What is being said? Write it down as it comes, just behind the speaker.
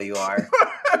You are.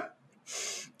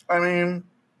 I mean,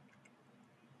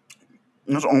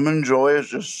 this Almond Joy is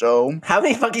just so... How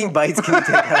many fucking bites can you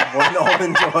take out of one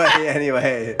Almond Joy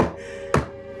anyway?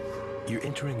 You're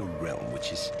entering a realm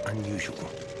which is unusual.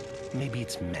 Maybe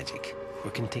it's magic or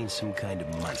contains some kind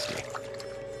of monster.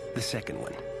 The second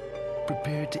one.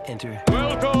 Prepare to enter.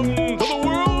 Welcome to the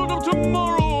world of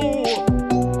tomorrow!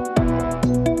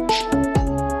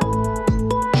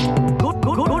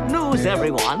 Good news,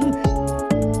 everyone.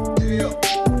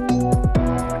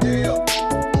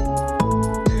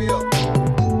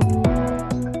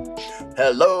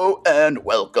 Hello and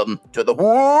welcome to the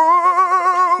world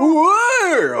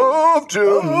of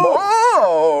tomorrow.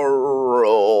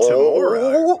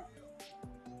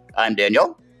 I'm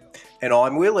Daniel. And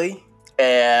I'm Willie.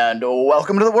 And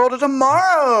welcome to the world of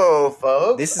tomorrow,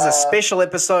 folks. This is a special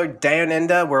episode down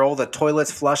under where all the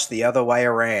toilets flush the other way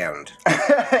around.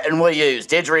 And we'll use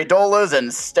didgeridollars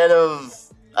instead of...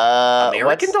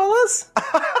 American dollars?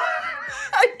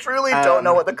 I truly don't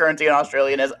know what the currency in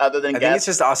Australian is other than I think it's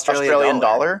just Australian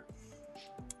dollar.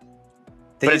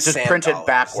 But it's just printed dollars.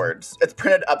 Backwards. It's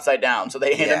printed upside down, so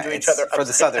they hand them to each other for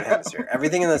the Southern Hemisphere.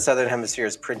 Everything in the Southern Hemisphere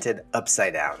is printed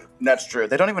upside down. That's true.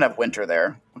 They don't even have winter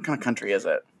there. What kind of country is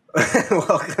it?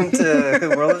 Welcome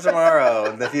to World of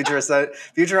Tomorrow, the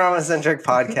Futurama-centric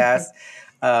podcast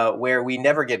where we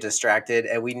never get distracted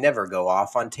and we never go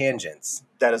off on tangents.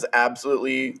 That is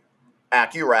absolutely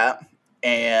accurate.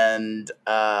 And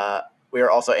we are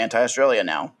also anti-Australia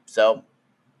now. So,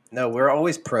 no, we're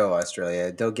always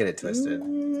pro-Australia. Don't get it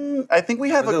twisted. I think we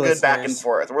have a good back and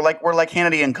forth. We're like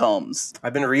Hannity and Combs.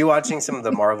 I've been rewatching some of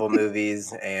the Marvel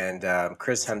movies, and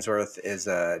Chris Hemsworth is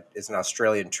an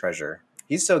Australian treasure.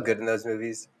 He's so good in those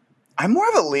movies. I'm more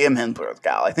of a Liam Hemsworth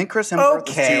gal. I think Chris Hemsworth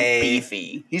is too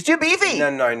beefy. He's too beefy.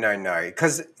 No.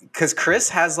 Because Chris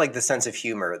has like the sense of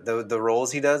humor. The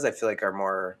roles he does, I feel like, are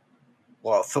more.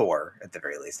 Well, Thor, at the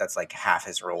very least. That's like half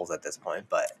his roles at this point.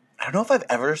 But I don't know if I've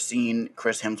ever seen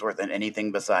Chris Hemsworth in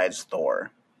anything besides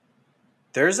Thor.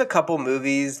 There's a couple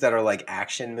movies that are like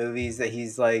action movies that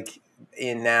he's like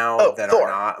in now that Thor.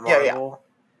 are not Marvel.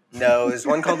 Yeah. No, there's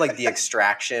one called like The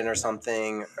Extraction or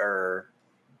something. Or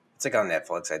it's like on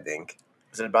Netflix, I think.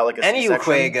 Is it about like a Any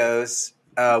C-section? Juegos,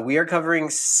 we are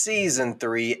covering Season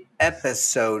 3,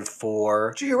 Episode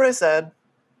 4. Did you hear what I said?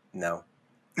 No.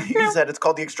 You said it's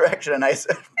called The Extraction, and I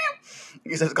said,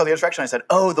 you said it's called The Extraction. I said,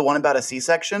 oh, the one about a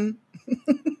C-section?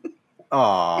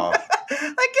 Aw. Like getting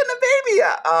a baby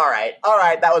out. All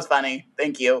right. That was funny.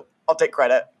 Thank you. I'll take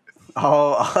credit.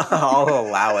 I'll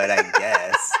allow it, I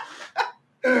guess.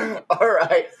 All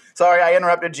right. Sorry, I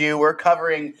interrupted you. We're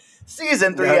covering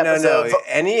Season 3 episodes.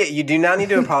 No. You do not need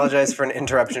to apologize for an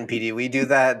interruption, PD. We do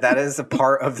that. That is a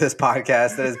part of this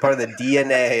podcast. That is part of the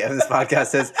DNA of this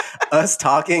podcast is us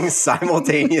talking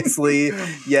simultaneously,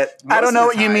 yet I don't know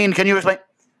what you mean. Can you explain?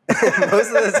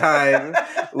 Most of the time,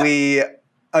 we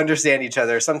understand each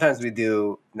other. Sometimes we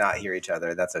do not hear each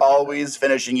other. That's okay. Always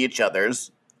finishing each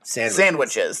other's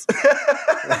sandwiches.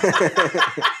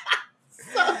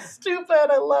 So stupid.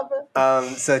 I love it.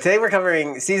 So today we're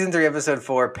covering Season 3, Episode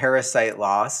 4, Parasite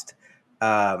Lost,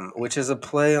 which is a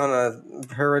play on a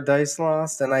Paradise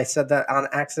Lost, and I said that on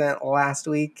accident last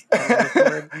week.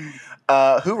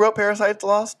 Who wrote Parasite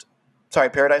Lost? Sorry,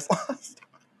 Paradise Lost?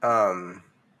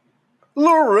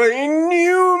 Lorraine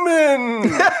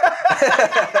Newman!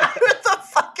 What the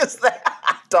fuck is that?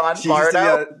 Don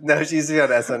Bardo? She used to be on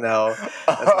SNL.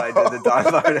 That's why I did the Don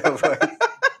Bardo voice.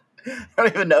 I don't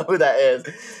even know who that is.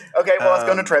 Okay, well, let's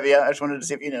go into trivia. I just wanted to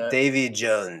see if you knew it. Davy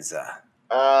Jones.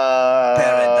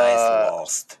 Paradise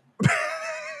Lost.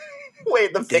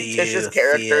 Wait, the fictitious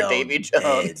character, Davy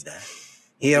Jones.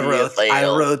 I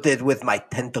wrote it with my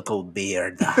tentacle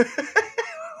beard. When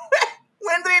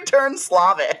did he turn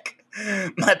Slavic?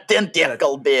 My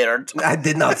tentacle beard. I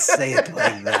did not say it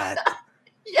like that.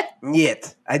 Yeah.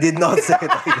 Yet. I did not say it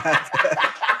like that.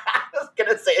 I was going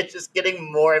to say it's just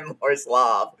getting more and more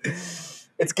Slav.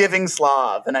 It's giving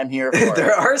Slav, and I'm here for it.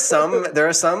 There are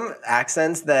some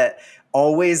accents that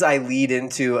always I lead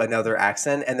into another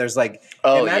accent, and there's like,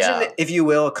 imagine, if you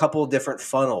will, a couple different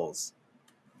funnels.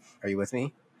 Are you with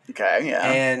me? Okay,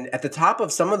 yeah. And at the top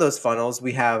of some of those funnels,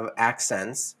 we have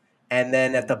accents, and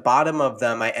then at the bottom of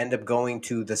them, I end up going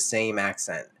to the same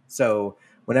accent. So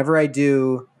whenever I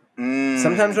do,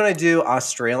 sometimes when I do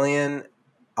Australian,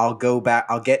 I'll go back,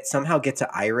 somehow get to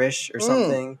Irish or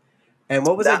something. And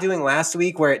what was I doing last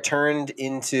week where it turned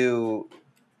into,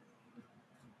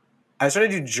 I was trying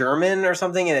to do German or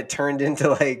something, and it turned into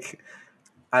like,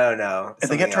 I don't know. I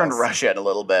think it turned Russian a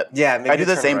little bit. Yeah, maybe I do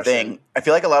the same Russian. thing. I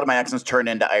feel like a lot of my accents turn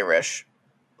into Irish.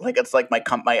 Like it's like my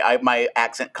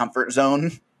accent comfort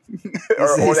zone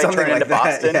or they Something turn like into that.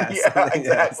 Boston. Yeah, Yeah,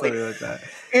 exactly. something like that.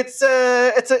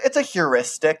 It's a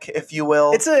heuristic, if you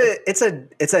will.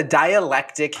 It's a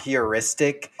dialectic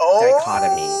heuristic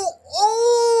dichotomy.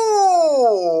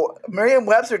 Oh,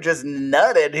 Merriam-Webster just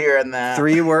nutted here and that.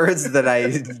 3 words that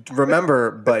I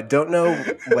remember but don't know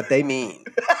what they mean.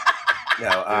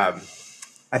 No,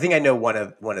 I think I know one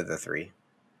of the 3.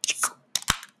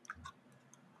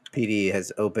 PD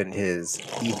has opened his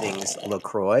evening's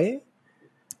LaCroix.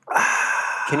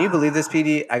 Can you believe this,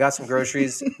 PD? I got some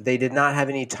groceries. They did not have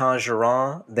any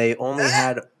tangerine. They only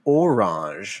had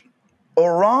orange.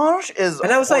 Orange is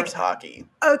And I was horse like, hockey.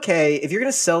 Okay, if you're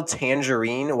going to sell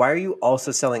tangerine, why are you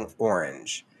also selling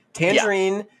orange?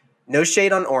 Tangerine, no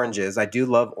shade on oranges. I do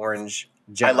love orange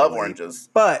generally. I love oranges.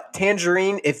 But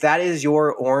tangerine, if that is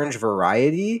your orange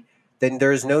variety, then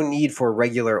there's no need for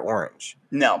regular orange.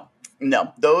 No.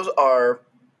 Those are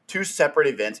 2 separate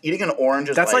events. Eating an orange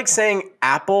is That's like saying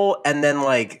apple and then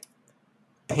like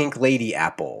pink lady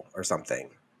apple or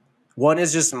something. One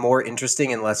is just more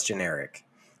interesting and less generic.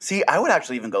 See, I would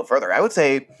actually even go further. I would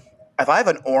say if I have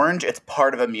an orange, it's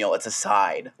part of a meal. It's a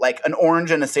side. Like an orange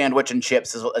and a sandwich and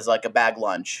chips is like a bag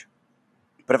lunch.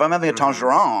 But if I'm having a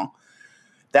tangerine,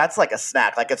 that's like a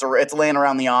snack. Like it's laying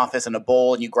around the office in a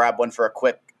bowl, and you grab one for a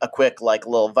quick like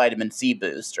little vitamin C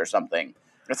boost or something.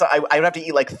 So I would have to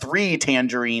eat like 3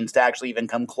 tangerines to actually even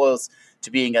come close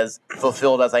to being as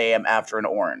fulfilled as I am after an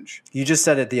orange. You just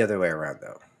said it the other way around,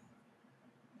 though.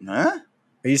 Huh?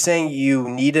 Are you saying you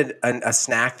needed a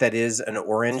snack that is an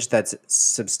orange that's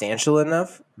substantial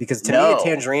enough? Because to me, a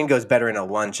tangerine goes better in a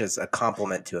lunch as a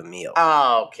complement to a meal.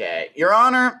 Okay, Your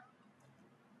Honor,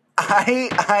 I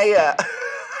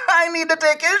need to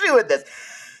take issue with this.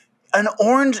 An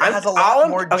orange has a lot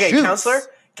more juice. Okay,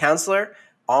 counselor,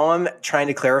 all I'm trying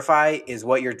to clarify is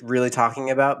what you're really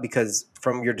talking about, because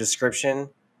from your description,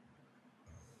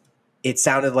 it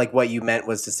sounded like what you meant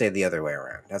was to say the other way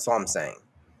around. That's all I'm saying.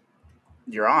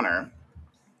 Your Honor,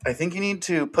 I think you need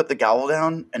to put the gavel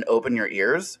down and open your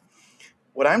ears.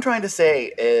 What I'm trying to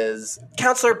say is...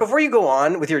 Counselor, before you go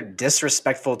on with your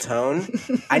disrespectful tone,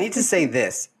 I need to say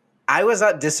this. I was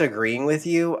not disagreeing with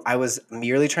you. I was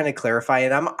merely trying to clarify,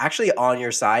 and I'm actually on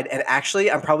your side. And actually,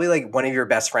 I'm probably like one of your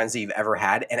best friends that you've ever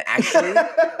had. And actually,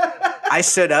 I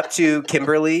stood up to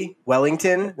Kimberly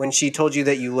Wellington when she told you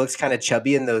that you looked kind of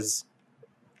chubby in those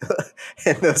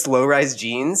low-rise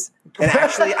jeans. And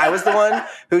actually, I was the one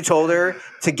who told her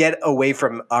to get away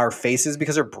from our faces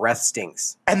because her breath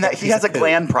stinks. And that he has a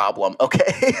gland problem,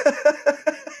 okay?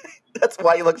 That's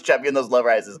why you look chubby in those low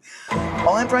rises.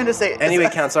 All I'm trying to say... Anyway,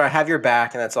 counselor, I have your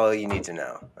back, and that's all you need to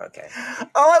know. Okay.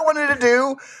 All I wanted to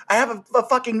do, I have a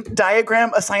fucking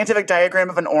diagram, a scientific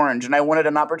diagram of an orange, and I wanted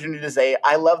an opportunity to say,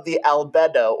 I love the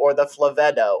albedo, or the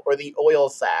flavedo, or the oil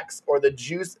sacs, or the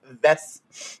juice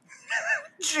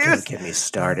Don't get me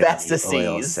started on the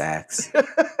oil sacs.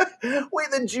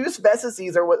 Wait, the juice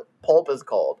vesices are what pulp is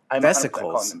called.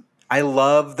 Vesicles. I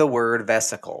love the word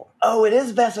vesicle. Oh, it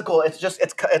is vesicle. It's just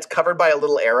it's covered by a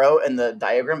little arrow in the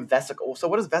diagram. Vesicle. So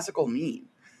what does vesicle mean?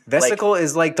 Vesicle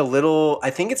is like the little.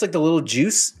 I think it's like the little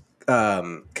juice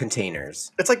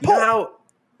containers. It's like you know how,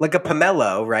 like a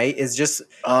pomelo, right? Is just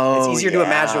it's easier to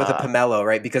imagine with a pomelo,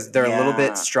 right? Because they're a little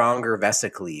bit stronger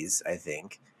vesicles, I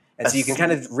think, and so you can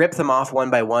kind of rip them off one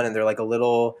by one, and they're like a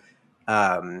little.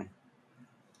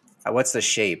 What's the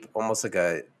shape? Almost like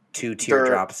a 2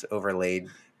 teardrops overlaid.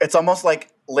 It's almost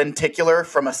like lenticular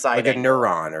from a side, like a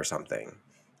neuron or something.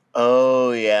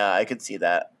 Oh yeah, I could see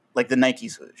that, like the Nike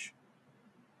swoosh.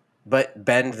 But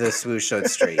bend the swoosh so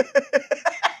it's straight.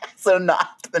 So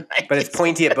not the Nike. But it's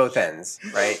pointy at both ends,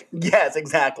 right? Yes,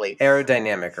 exactly.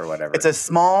 Aerodynamic or whatever. It's a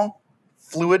small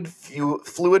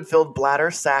fluid-filled bladder,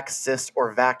 sac, cyst,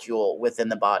 or vacuole within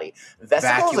the body.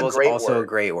 Vesicle is also a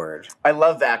great word. I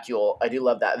love vacuole. I do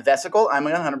love that. Vesicle, I'm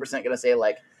 100% going to say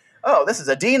like, oh, this is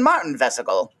a Dean Martin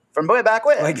vesicle from way back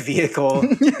when. Like vehicle.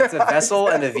 It's a vessel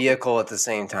and a vehicle at the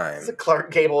same time. It's a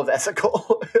Clark Gable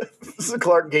vesicle. It's a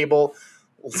Clark Gable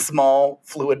small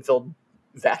fluid-filled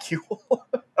vacuole.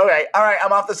 Okay, all right,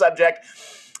 I'm off the subject.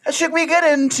 Should we get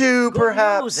into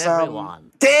perhaps...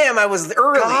 everyone. Damn, I was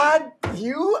early. God,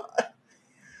 you...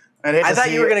 I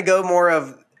thought you were going to go more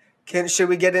of, should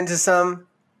we get into some...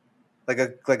 Like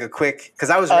a quick, because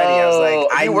I was ready. I was like,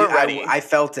 you were ready. I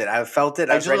felt it. I was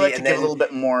ready. Like to get a little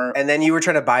bit more. And then you were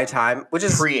trying to buy time, which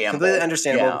is completely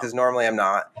understandable because normally I'm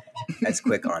not as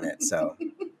quick on it. So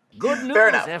good news,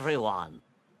 everyone.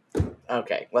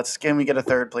 Okay, can we get a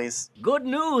third, please? Good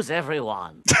news,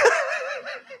 everyone.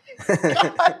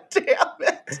 God damn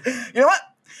it! You know what?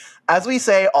 As we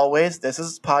say always, this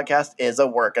podcast is a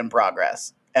work in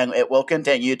progress, and it will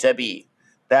continue to be.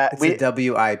 That It's a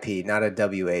WIP, not a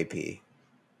WAP.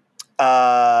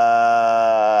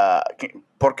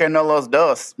 ¿Por qué no los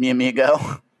dos, mi amigo?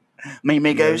 Mi You got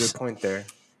a amigos. good point there.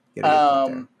 You got a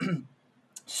good point there.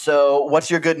 So,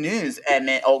 what's your good news,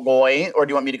 Edmund Ogoy? Or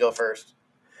do you want me to go first?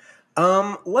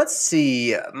 Let's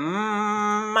see.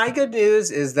 My good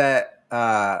news is that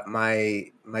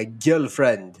my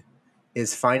girlfriend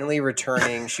is finally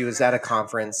returning. She was at a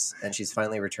conference, and she's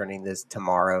finally returning this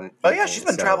tomorrow. Oh, yeah, she's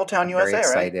been Travel Town USA, very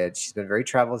excited. right? She's been very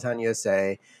Travel Town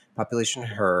USA. Population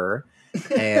her,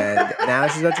 and now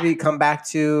she's about to come back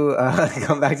to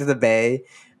the Bay.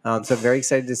 So I'm very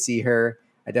excited to see her.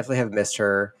 I definitely have missed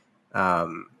her.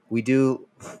 We do,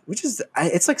 which is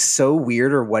it's like so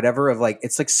weird or whatever. Of like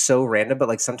it's like so random, but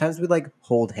like sometimes we like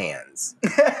hold hands.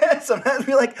 Sometimes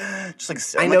we like just like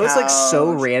sit I on know the it's like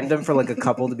so couch. random for like a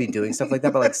couple to be doing stuff like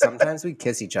that, but like sometimes we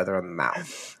kiss each other on the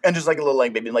mouth. And just like a little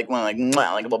like baby like mwah,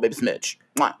 like a little baby smidge.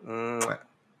 Mwah. Mwah.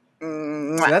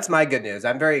 Mwah. So that's my good news.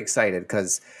 I'm very excited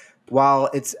because while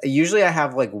it's usually I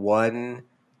have like one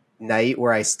night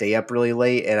where I stay up really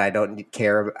late and I don't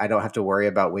care. I don't have to worry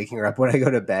about waking her up when I go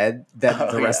to bed. Then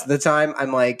the rest of the time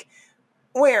I'm like,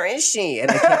 where is she? And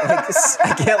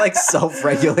I can't like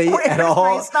self-regulate at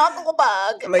all.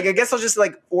 Snugglebug. I'm like, I guess I'll just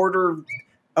like order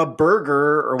a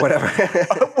burger or whatever.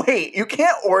 Wait, you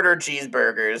can't order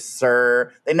cheeseburgers,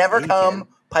 sir. They never You come can.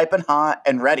 piping hot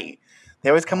and ready. They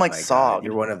always come like Oh my God, sog.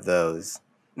 you're one of those.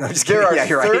 No, I'm just There kidding. are Yeah,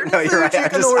 you're right. certain No, you're right. foods you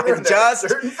can order, and there are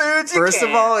certain foods you First of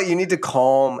can't. all, you need to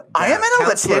calm down. I am in a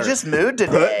Counselor, litigious mood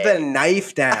Put today. the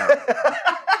knife down.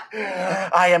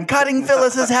 I am cutting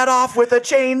Phyllis's head off with a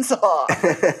chainsaw.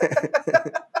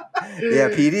 Yeah,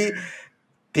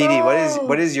 PD,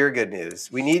 what is your good news?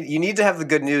 You need to have the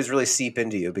good news really seep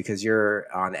into you because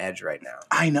you're on edge right now.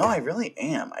 I know, I really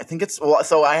am. I think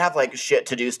so I have like shit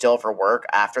to do still for work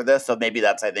after this, so maybe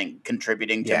that's I think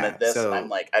contributing to this. so I'm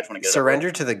like, I just want to get surrender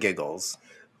to the giggles.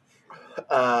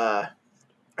 I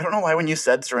don't know why when you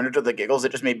said surrender to the giggles,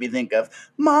 it just made me think of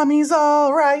mommy's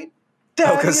all right.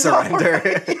 Because Daddy's all surrender.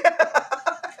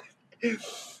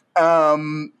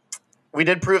 right. We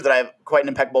did prove that I have quite an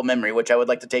impeccable memory, which I would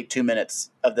like to take 2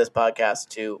 minutes of this podcast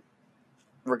to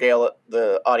regale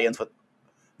the audience with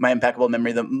my impeccable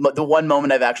memory. The one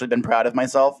moment I've actually been proud of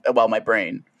myself, well, my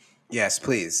brain. Yes,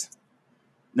 please.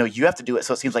 No, you have to do it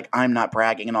so it seems like I'm not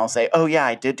bragging, and I'll say, oh, yeah,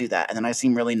 I did do that. And then I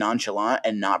seem really nonchalant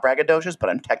and not braggadocious, but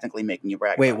I'm technically making you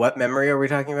brag. Wait, what memory are we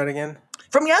talking about again?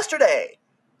 From yesterday.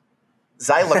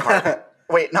 Xylocart.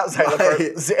 Wait, not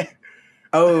Xylocart.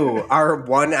 Oh, our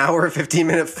 1 hour,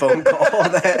 15-minute phone call.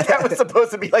 That was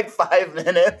supposed to be like 5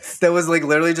 minutes. That was like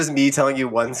literally just me telling you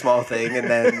one small thing, and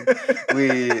then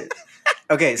we.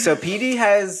 Okay, so PD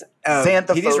has.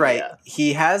 PD's right.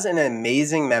 He has an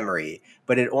amazing memory,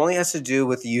 but it only has to do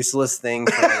with useless things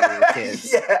when we were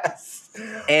kids. Yes.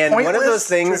 And one of Pointless those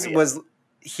things trivia. was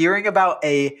hearing about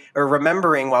or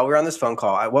remembering while we were on this phone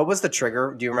call. What was the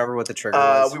trigger? Do you remember what the trigger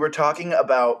was? We were talking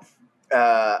about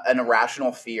an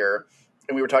irrational fear.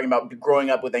 And we were talking about growing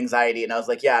up with anxiety, and I was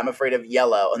like, "Yeah, I'm afraid of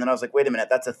yellow." And then I was like, "Wait a minute,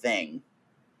 that's a thing."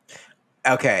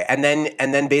 Okay, and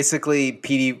then basically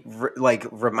PD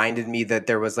reminded me that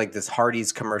there was like this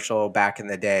Hardee's commercial back in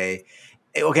the day.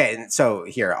 Okay, and so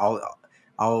here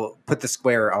I'll put the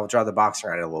square. I'll draw the box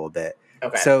around it a little bit.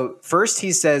 Okay. So first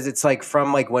he says it's like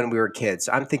from like when we were kids.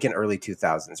 So I'm thinking early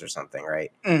 2000s or something,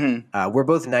 right? Mm-hmm. We're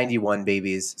both 91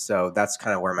 babies, so that's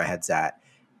kind of where my head's at.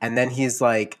 And then he's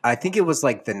like, I think it was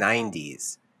like the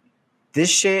 90s.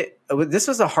 This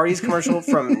was a Hardee's commercial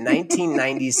from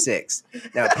 1996.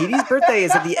 Now, PD's birthday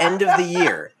is at the end of the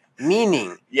year,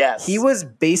 meaning Yes. he was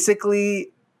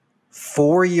basically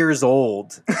 4 years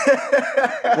old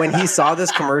when he saw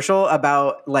this commercial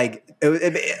about like, I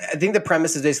think the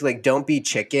premise is basically like, don't be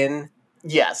chicken.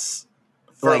 Yes.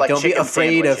 Like don't be chicken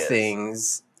afraid of sandwiches.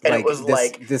 things. And like it was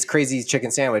like this crazy chicken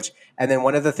sandwich. And then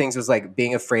one of the things was like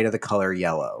being afraid of the color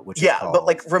yellow, which is called, but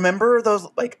like remember those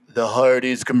like the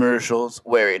Hardee's commercials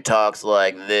where he talks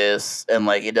like this and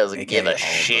like he doesn't AKA give all a of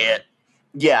shit.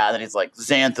 Yeah, and then he's like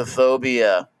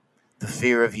xanthophobia, the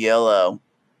fear of yellow.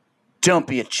 Don't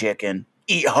be a chicken.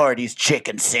 Eat Hardee's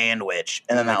chicken sandwich.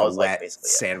 And then that was like wet basically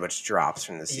it. sandwich drops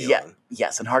from the ceiling. Yeah,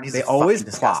 yes, and Hardee's They is always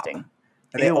fucking plop. disgusting.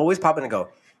 And they always pop in and go.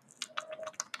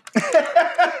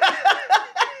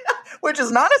 Which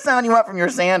is not a sound you want from your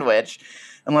sandwich,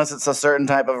 unless it's a certain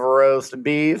type of roast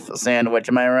beef sandwich.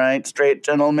 Am I right, straight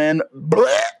gentlemen?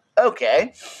 Blech.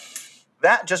 Okay.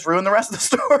 That just ruined the rest of the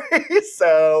story.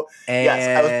 So, And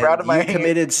yes, I was proud of my you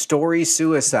committed story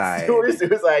suicide. story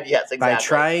suicide. Yes, exactly. By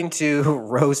trying to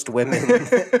roast women.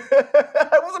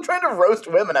 I wasn't trying to roast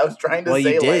women. I was trying to Well,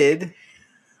 say you did. like,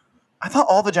 I thought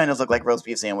all vaginas look like roast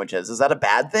beef sandwiches. Is that a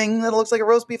bad thing that it looks like a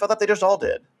roast beef? I thought they just all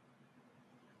did.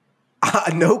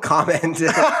 No comment.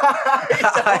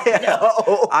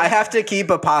 I have to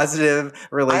keep a positive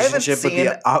relationship with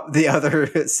the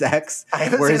other sex,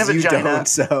 whereas you don't.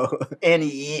 So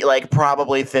in like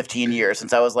probably 15 years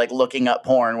since I was like looking up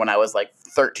porn when I was like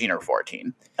 13 or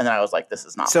 14, and then I was like, "This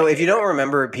is not." So if you don't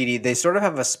remember, PD, they sort of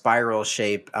have a spiral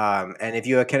shape, and if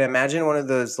you can imagine one of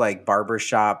those like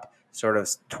barbershop sort of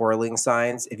twirling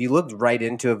signs, if you looked right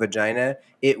into a vagina,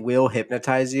 it will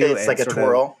hypnotize you. It's like a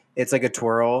twirl. It's like a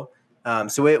twirl.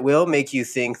 So it will make you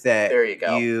think that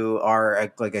you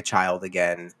are like a child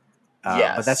again.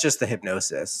 Yes. But that's just the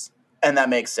hypnosis. And that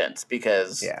makes sense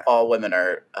because all women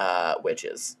are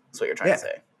witches. That's what you're trying to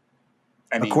say.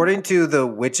 I mean, according to the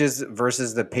Witches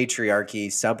versus the Patriarchy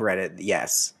subreddit,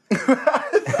 yes. I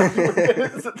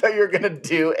thought you were going to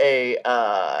do a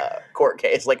court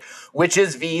case, like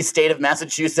Witches v. State of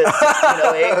Massachusetts,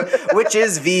 1608.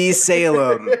 Witches v.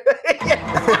 Salem.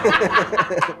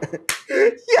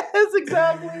 Yes,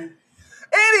 exactly.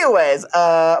 Anyways,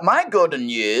 my good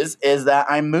news is that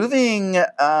I'm moving in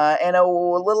a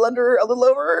little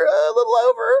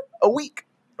over a week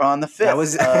on the 5th. That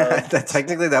was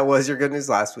technically that was your good news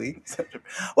last week.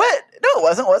 What? No, it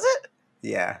wasn't. Was it?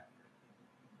 Yeah.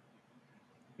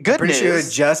 Good Pretty news. sure you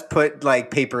just put like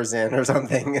papers in or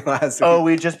something last week. Oh,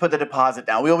 we just put the deposit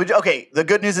down. Okay, the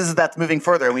good news is that's moving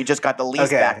further, and we just got the lease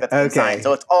back that's been signed.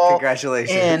 So it's all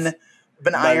congratulations.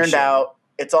 Been ironed out.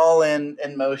 It's all in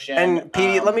motion. And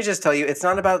Petey, let me just tell you, it's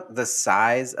not about the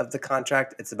size of the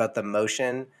contract. It's about the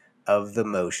motion of the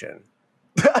motion.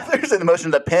 I thought you were saying the motion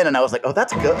of the pen, and I was like, oh,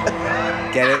 that's good.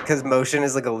 Get it? Because motion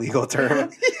is like a legal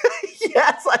term.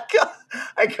 Yes,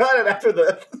 I got it after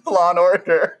the Law and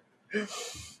Order.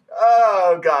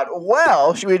 Oh, God.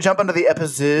 Well, should we jump into the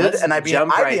episode? I'd be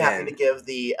happy to give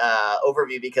the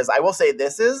overview because I will say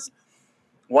this is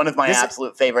one of my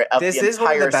absolute favorite of the entire series. This is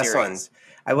one of the best ones.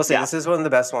 I will say this is one of the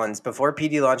best ones. Before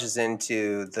PD launches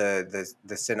into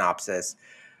the synopsis,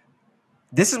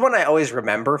 this is one I always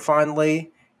remember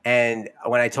fondly. And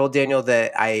when I told Daniel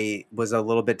that I was a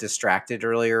little bit distracted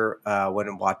earlier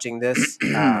when watching this,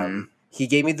 he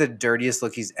gave me the dirtiest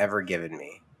look he's ever given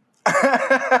me.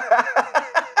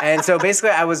 And so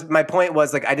basically my point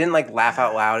was like I didn't like laugh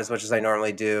out loud as much as I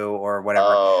normally do or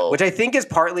whatever, which I think is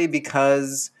partly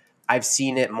because I've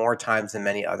seen it more times than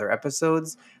many other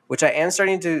episodes, which I am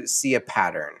starting to see a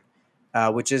pattern,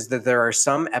 which is that there are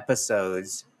some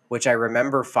episodes which I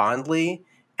remember fondly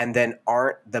and then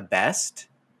aren't the best,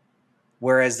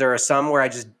 whereas there are some where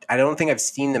I don't think I've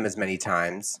seen them as many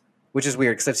times, which is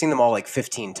weird because I've seen them all like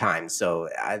 15 times, so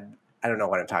I don't know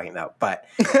what I'm talking about, but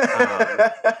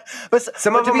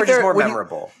some of them are just more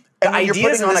memorable. The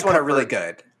ideas in this one are really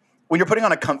good. When you're putting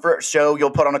on a comfort show,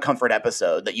 you'll put on a comfort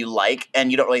episode that you like, and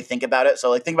you don't really think about it. So,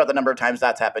 like, think about the number of times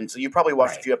that's happened. So, you probably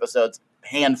watched a few episodes,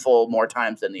 handful more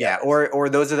times than the others. Or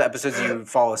those are the episodes you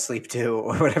fall asleep to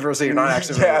or whatever. So you're not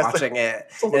actually really watching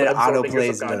it, and it auto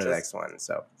plays into the next one.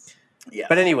 So,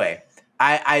 but anyway.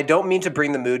 I don't mean to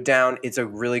bring the mood down. It's a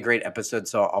really great episode,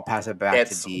 so I'll pass it back to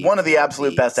D. It's one of the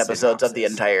absolute best episodes of the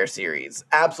entire series.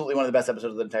 Absolutely one of the best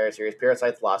episodes of the entire series.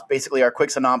 Parasite's Lost. Basically, our quick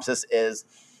synopsis is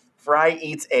Fry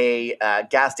eats a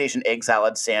gas station egg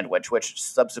salad sandwich,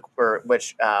 which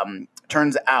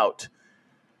turns out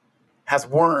has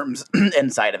worms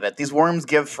inside of it. These worms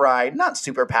give Fry not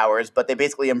superpowers, but they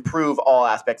basically improve all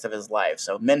aspects of his life.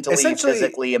 So mentally,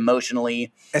 physically,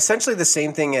 emotionally. Essentially the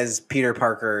same thing as Peter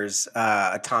Parker's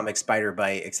atomic spider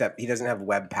bite, except he doesn't have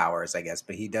web powers, I guess,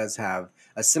 but he does have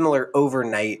a similar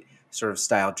overnight sort of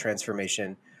style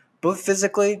transformation, both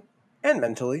physically and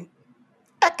mentally.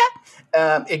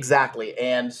 Exactly.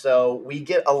 And so we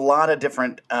get a lot of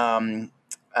different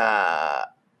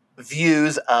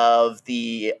views of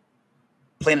the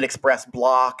Planet Express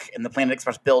block and the Planet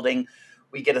Express building.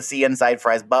 We get to see inside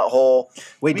Fry's butthole.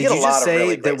 Wait, did you just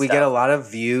say that we get a lot of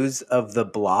views of the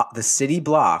block, the city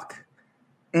block,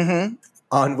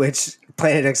 on which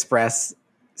Planet Express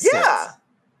sits?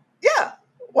 Yeah.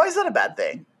 Why is that a bad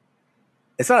thing?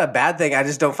 It's not a bad thing. I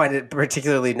just don't find it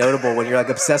particularly notable when you're like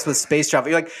obsessed with space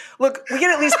travel. You're like, look, we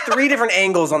get at least 3 different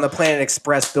angles on the Planet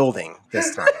Express building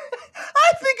this time.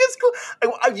 I think it's cool.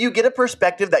 You get a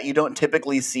perspective that you don't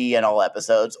typically see in all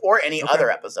episodes or any other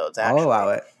episodes, actually. I'll allow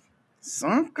it.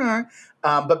 Okay.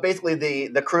 But basically,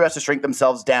 the crew has to shrink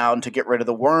themselves down to get rid of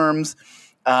the worms.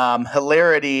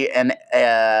 Hilarity and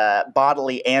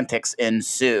bodily antics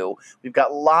ensue. We've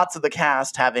got lots of the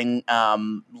cast having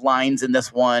lines in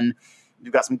this one.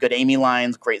 We've got some good Amy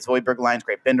lines, great Zoidberg lines,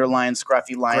 great Bender lines,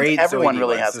 Scruffy lines. Great Everyone Zoidie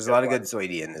really lines. has. There's a lot of good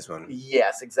Zoidie in this one.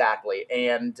 Yes, exactly.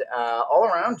 And all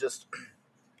around, just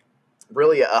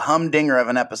Really a humdinger of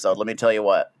an episode, let me tell you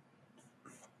what.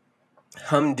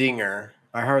 Humdinger.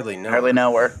 I hardly know. Hardly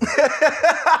know her.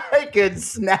 I could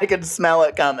smell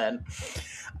it coming.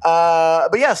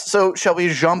 But yes, so shall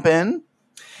we jump in?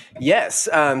 Yes.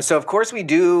 So of course we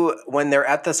do, when they're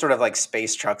at the sort of like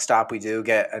space truck stop, we do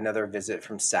get another visit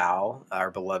from Sal, our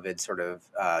beloved sort of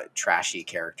trashy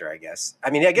character, I guess. I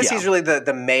mean, I guess he's really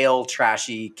the male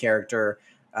trashy character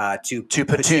to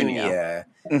Petunia,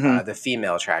 the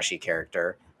female trashy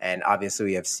character. And obviously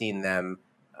we have seen them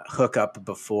hook up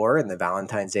before in the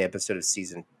Valentine's Day episode of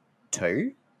season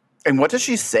 2. And what does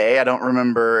she say? I don't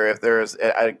remember if there's.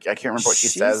 I can't remember what she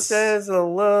says. She says a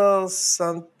little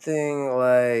something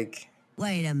like,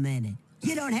 "Wait a minute.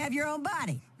 You don't have your own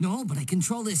body." "No, but I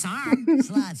control this arm."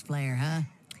 "Slots player, huh?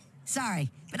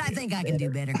 Sorry, but I think I can do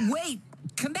better." "Wait,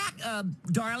 come back,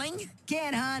 darling."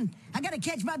 "Can't, hon. I gotta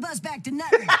catch my bus back to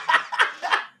Nutley."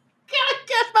 Gotta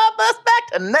catch my bus back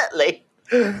to Nutley.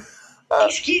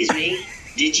 Excuse me,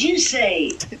 did you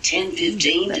say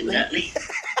 10:15 to Nutley?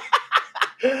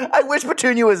 I wish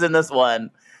Petunia was in this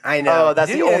one. I know. Oh,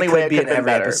 that's the only way it be could in every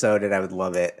better. episode, and I would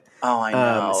love it. Oh, I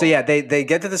know. So yeah, they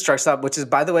get to this truck stop, which is,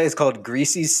 by the way, is called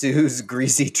Greasy Sue's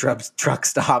Greasy Truck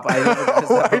Stop. I never noticed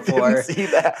that before. I didn't see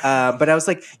that. But I was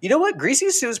like, you know what? Greasy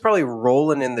Sue's probably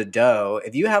rolling in the dough.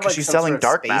 If you have like she's some selling sort of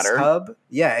dark space matter. hub,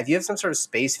 if you have some sort of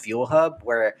space fuel hub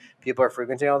where people are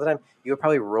frequenting all the time, you're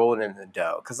probably rolling in the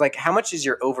dough. Because like, how much is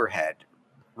your overhead?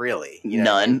 Really? You know?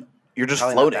 None. You're just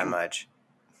Probably floating. not that much.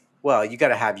 Well, you got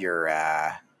to have your,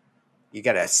 you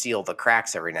got to seal the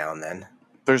cracks every now and then.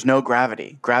 There's no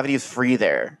gravity. Gravity is free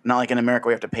there. Not like in America,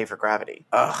 we have to pay for gravity.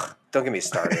 Ugh, don't get me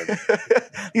started.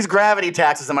 These gravity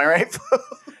taxes, am I right?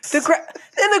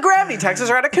 The gravity taxes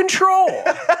are out of control.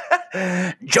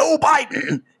 Joe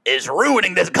Biden is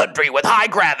ruining this country with high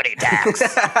gravity tax.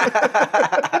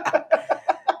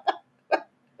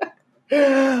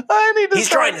 He's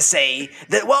trying to say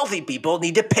that wealthy people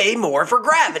need to pay more for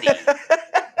gravity.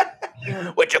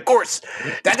 Which, of course,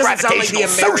 that doesn't sound like the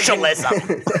American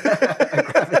socialism.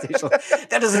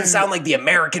 That doesn't sound like the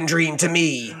American dream to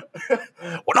me.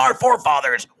 When our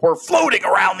forefathers were floating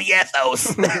around the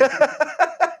ethos.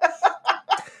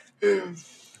 They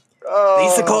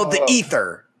used to call it the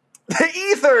ether. The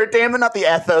ether. Damn it, not the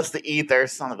ethos, the ether.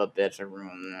 Son of a bitch, I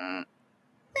ruined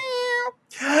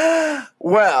that.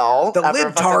 Well, the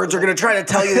libtards are going to try to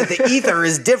tell you that the ether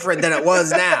is different than it was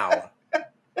now.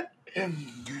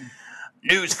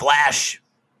 Newsflash.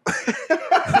 I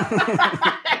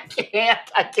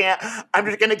can't. I'm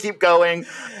just going to keep going.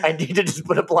 I need to just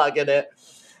put a plug in it.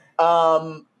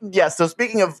 Yeah, so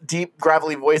speaking of deep,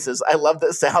 gravelly voices, I love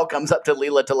that Sal comes up to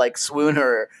Leela to, like, swoon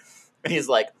her. And he's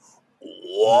like,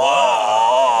 whoa.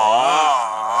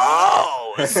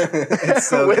 It's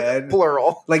so With good.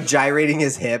 Plural. Like gyrating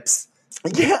his hips.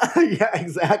 Yeah,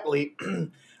 exactly.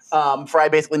 Fry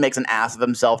basically makes an ass of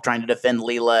himself trying to defend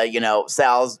Leela. You know,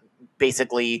 Sal's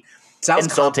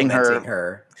insulting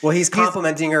her. Well, he's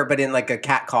complimenting her, but in like a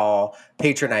catcall,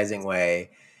 patronizing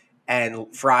way. And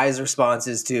Fry's response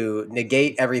is to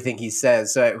negate everything he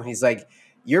says. So when he's like,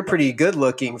 "You're pretty good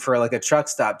looking for like a truck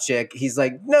stop chick," he's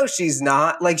like, "No, she's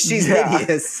not. Like, she's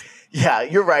hideous." Yeah,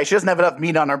 you're right. She doesn't have enough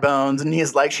meat on her bones. And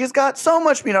he's like, "She's got so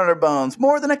much meat on her bones,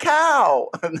 more than a cow."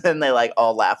 And then they like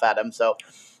all laugh at him. So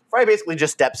Fry basically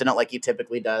just steps in it like he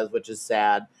typically does, which is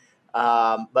sad.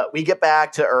 But we get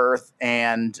back to Earth,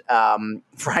 and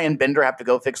Fry and Bender have to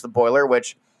go fix the boiler,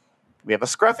 which we have a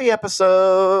Scruffy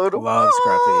episode. Love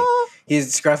Scruffy.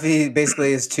 Scruffy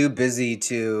basically is too busy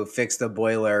to fix the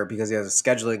boiler because he has a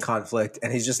scheduling conflict,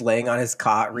 and he's just laying on his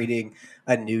cot reading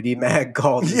a nudie mag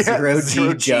called Zero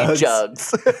G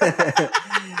Jugs.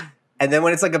 And then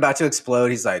when it's like about to explode,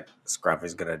 he's like,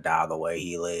 "Scruffy's gonna die the way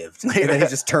he lived." And then he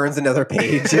just turns another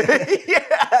page. Yeah,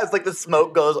 it's like the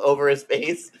smoke goes over his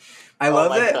face. I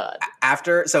love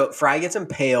it. So Fry gets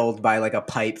impaled by like a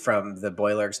pipe from the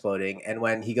boiler exploding, and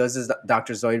when he goes to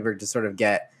Dr. Zoidberg to sort of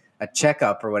get a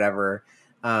checkup or whatever,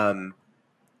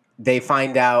 they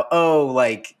find out,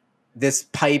 like this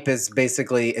pipe is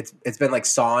basically it's been like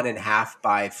sawn in half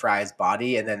by Fry's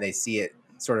body, and then they see it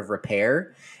sort of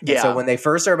repair. Yeah. And so when they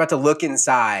first are about to look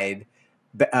inside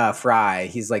Fry,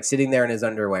 he's like sitting there in his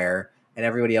underwear, and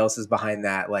everybody else is behind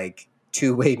that like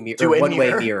one-way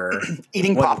mirror.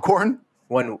 Eating popcorn?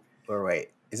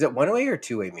 Is it one-way or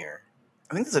two-way mirror?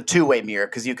 I think it's a two-way mirror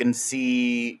because you can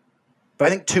see, I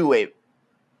think two-way.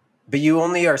 But you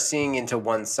only are seeing into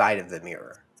one side of the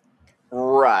mirror.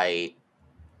 Right.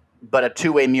 But a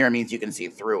two-way mirror means you can see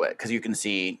through it because you can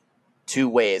see two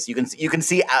ways. You can see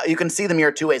the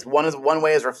mirror two ways. One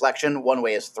way is reflection, one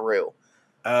way is through.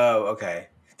 Oh, okay.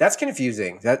 That's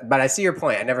confusing. But I see your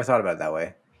point. I never thought about it that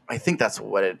way. I think that's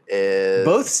what it is.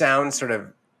 Both sound sort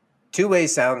of two-way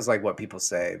sounds like what people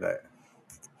say, but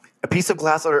A piece of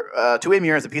glass or two-way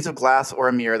mirror is a piece of glass or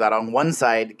a mirror that on one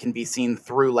side can be seen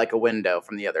through like a window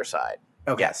from the other side.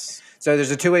 okay. Yes. So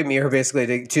there's a two-way mirror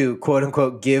basically to quote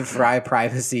unquote give Fry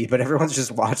privacy, but everyone's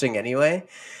just watching anyway.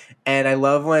 And I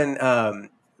love when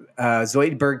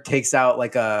Zoidberg takes out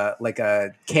like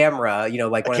a camera,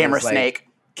 like one camera of those, snake.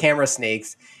 Camera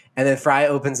snakes, and then Fry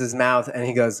opens his mouth and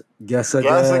he goes, "Guess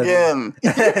again."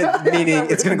 Meaning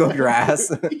it's gonna go up your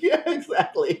ass. Yeah,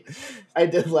 exactly. I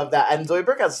did love that. And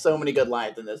Zoidberg has so many good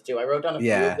lines in this too. I wrote down a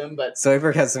few of them, but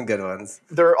Zoidberg has some good ones.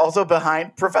 They're also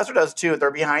behind. Professor does too.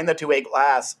 They're behind the two-way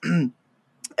glass,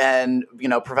 and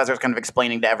Professor's kind of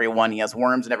explaining to everyone he has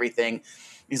worms and everything.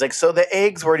 He's like, "So the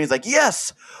eggs were," and he's like,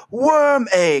 "Yes, worm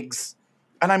eggs."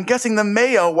 And I'm guessing the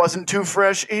mayo wasn't too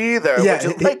fresh either. Yeah,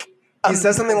 which is like he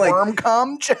says something like worm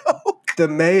cum joke. The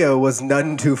mayo was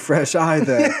none too fresh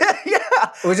either. Yeah.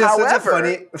 Which is such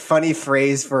a funny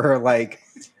phrase for her, like,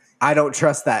 I don't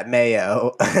trust that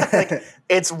mayo. Like,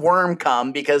 it's worm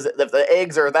cum because if the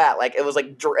eggs are that, like, it was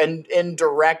like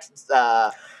indirect.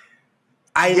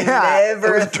 I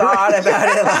never thought about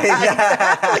it like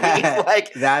that. Exactly.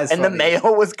 Like, that's and funny. the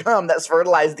mayo was cum that's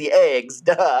fertilized the eggs.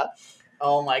 Duh.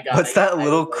 Oh my god. What's that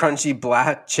little crunchy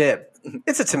black chip?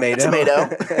 It's a tomato.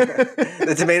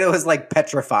 The tomato is like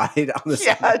petrified on the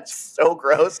side. Yeah, it's so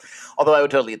gross. Although I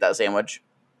would totally eat that sandwich.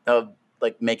 That would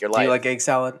like make your life. Do you like egg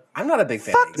salad? I'm not a big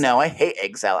fan. Fuck no, I hate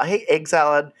egg salad. I hate egg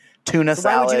salad, tuna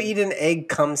salad. Why would you eat an egg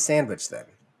cum sandwich then?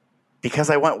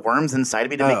 Because I want worms inside of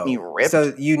me to make me ripped.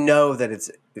 So you know that it's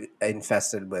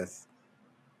infested with.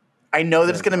 I know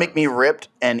that it's going to make me ripped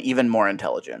and even more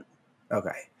intelligent.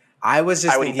 Okay. I was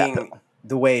just thinking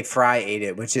the way Fry ate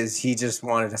it, which is he just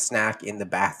wanted a snack in the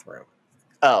bathroom.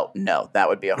 Oh, no. That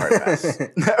would be a hard pass.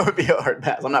 That would be a hard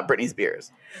pass. I'm not Britney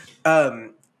Spears.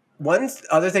 One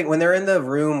other thing, when they're in the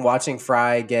room watching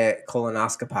Fry get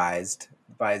colonoscopized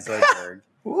by Zoidberg.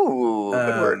 Ooh,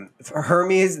 good word.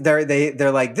 Hermes,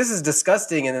 they're like, this is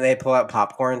disgusting, and then they pull out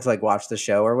popcorn to like watch the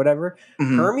show or whatever.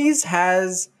 Mm-hmm. Hermes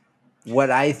has what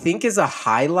I think is a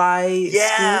highlight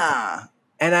scoop.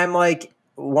 And I'm like,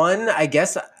 I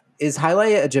guess, is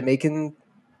highlight a Jamaican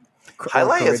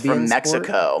highlight is from sport?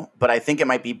 Mexico, but I think it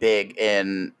might be big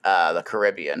in the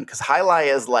Caribbean because highlight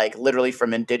is like literally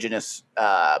from indigenous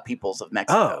peoples of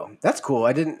Mexico. Oh, that's cool.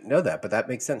 I didn't know that, but that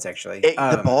makes sense actually.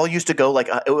 The ball used to go like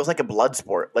it was like a blood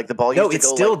sport. Like the ball used to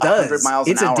go still like does. 100 miles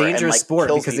it's an hour. It's a dangerous sport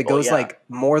because people, it goes like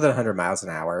more than 100 miles an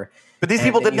hour. But these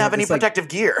people didn't have any protective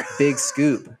gear. Big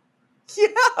scoop. Yeah,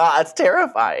 it's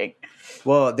terrifying.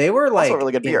 Well, they were like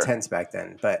really good beer. intense back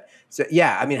then, but so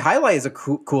yeah, I mean, highlight is a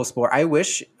cool sport. I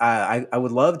wish I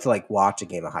would love to like watch a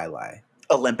game of highlight.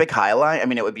 Olympic highlight. I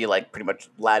mean, it would be like pretty much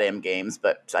LATAM games,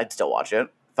 but I'd still watch it.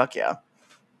 Fuck yeah.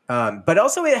 But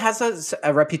also, it has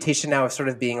a reputation now of sort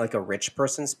of being like a rich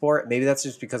person sport. Maybe that's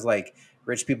just because like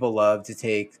rich people love to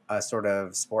take a sort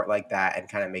of sport like that and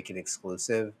kind of make it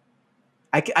exclusive.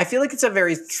 I feel like it's a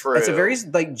very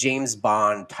like James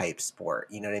Bond type sport.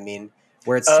 You know what I mean?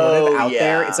 Where it's sort of out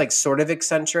there. It's like sort of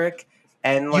eccentric.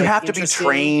 And like, you have to be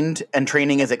trained, and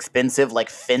training is expensive, like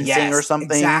fencing or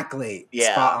something. Exactly.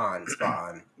 Yeah. Spot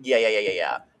on.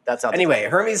 Yeah. That sounds anyway,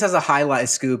 Hermes has a highlight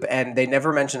scoop, and they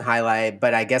never mention highlight,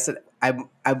 but I guess I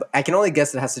can only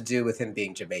guess it has to do with him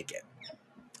being Jamaican.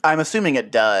 I'm assuming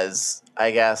it does.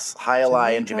 I guess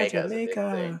highlight in Jamaica is a big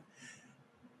thing.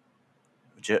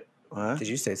 What? Did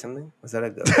you say something? Was that a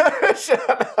good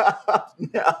Shut up.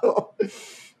 No.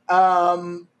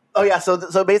 Oh yeah,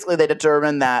 so basically they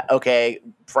determined that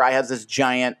Fry has this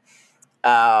giant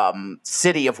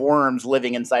city of worms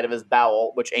living inside of his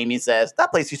bowel, which Amy says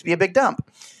that place used to be a big dump.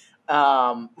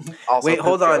 Wait,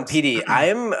 hold on, PD.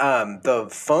 I'm the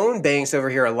phone banks over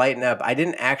here are lighting up. I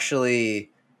didn't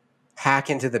actually hack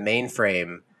into the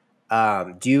mainframe.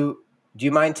 Do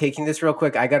you mind taking this real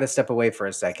quick? I got to step away for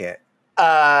a second.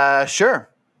 Sure.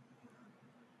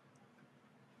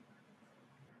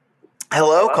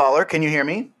 Hello, caller. Can you hear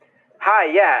me? Hi.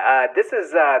 Yeah. This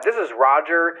is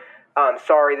Roger.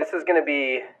 Sorry. This is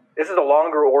a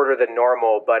longer order than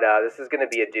normal, but this is gonna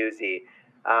be a doozy.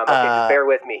 Okay, just bear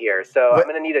with me here. So I'm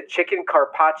gonna need a chicken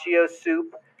carpaccio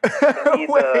soup.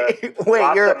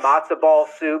 Matzo ball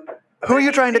soup. Who are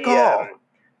you trying to call?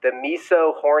 The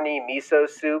horny miso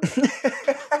soup.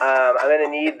 I'm gonna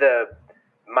need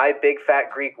my big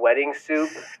fat Greek wedding soup.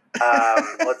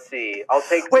 Let's see. I'll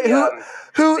take the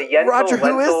Yentl Roger,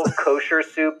 lentil kosher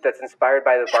soup that's inspired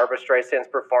by the Barbra Streisand's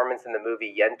performance in the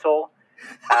movie Yentl.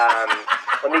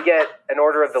 Let me get an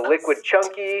order of the liquid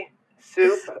chunky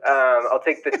soup. I'll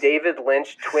take the David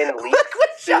Lynch twin leeks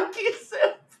soup. Chunky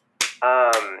soup.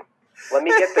 Let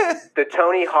me get the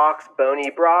Tony Hawk's Bony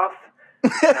Broth.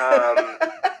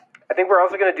 I think we're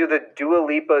also going to do the Dua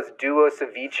Lipa's Duo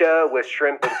Ceviche with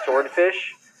shrimp and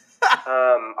swordfish.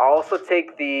 I'll also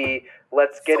take the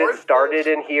Let's Get It Started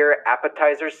in Here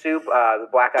appetizer soup, the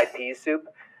black eyed peas soup.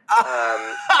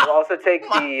 We'll also take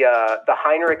the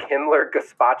Heinrich Himmler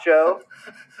gazpacho.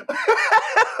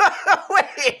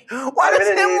 Wait, why does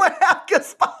Himmler have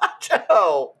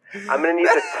gazpacho? I'm going to need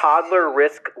the Toddler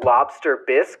Risk lobster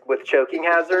bisque with choking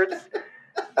hazards.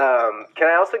 Can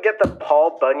I also get the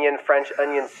Paul Bunyan French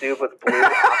onion soup with blue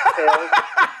oxtails?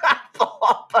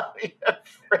 Paul Bunyan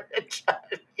French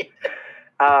onion.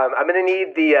 I'm going to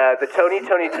need the Tony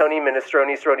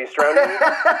Minestrone Strony.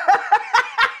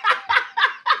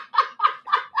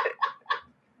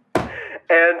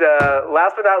 And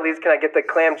last but not least, can I get the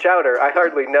clam chowder? I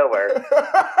hardly know her.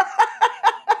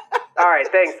 All right,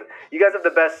 thanks. You guys have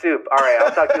the best soup. All right,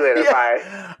 I'll talk to you later. Yeah.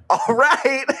 Bye. All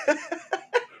right.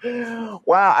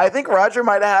 Wow, I think Roger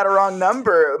might have had a wrong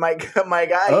number. My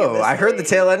guy. Oh, I heard the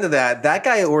tail end of that. That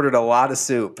guy ordered a lot of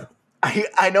soup.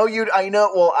 I know.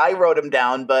 Well, I wrote him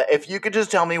down, but if you could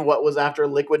just tell me what was after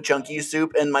liquid chunky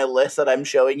soup in my list that I'm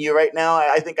showing you right now,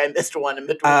 I think I missed one in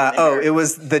between. It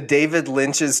was the David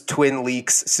Lynch's Twin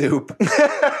Leaks soup.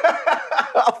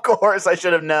 Of course, I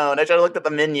should have known. I should have looked at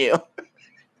the menu.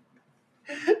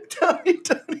 Tony,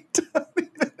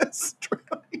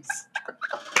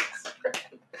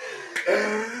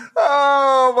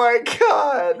 oh my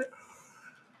God.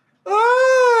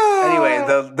 Anyway,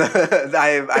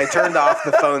 I turned off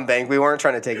the phone bank. We weren't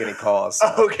trying to take any calls. So.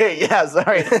 Okay, yeah,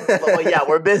 sorry. Well, yeah,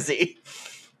 we're busy.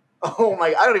 Oh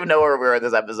my! I don't even know where we were in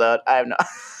this episode. I have no.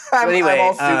 I'm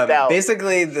all souped out.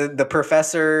 Basically, the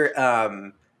professor,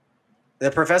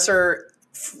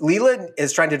 Leland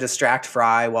is trying to distract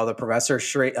Fry while the professor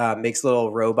makes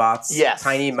little robots,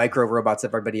 tiny micro robots of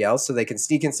everybody else, so they can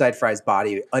sneak inside Fry's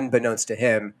body unbeknownst to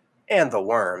him and the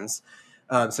worms.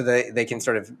 So they can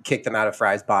sort of kick them out of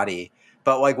Fry's body.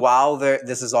 But like while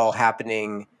this is all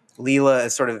happening, Leela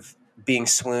is sort of being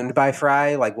swooned by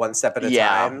Fry, like one step at a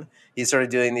time. He's sort of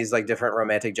doing these like different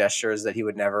romantic gestures that he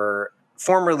would never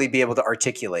formerly be able to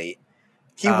articulate.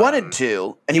 He wanted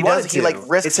to, and he does. He like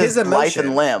risks his life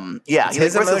and limb. Yeah, he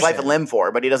risks his life and limb for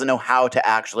her, but he doesn't know how to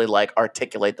actually like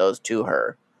articulate those to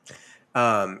her.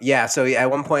 So at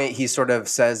one point he sort of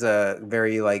says a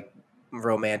very like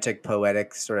romantic,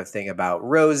 poetic sort of thing about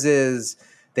roses.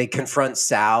 They confront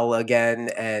Sal again,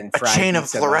 and a chain of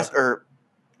fluorescent, or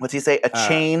what's he say? A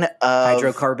chain of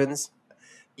hydrocarbons.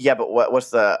 Yeah, but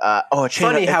what's the a chain?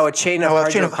 Funny how a chain of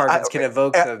hydrocarbons can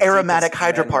evoke the aromatic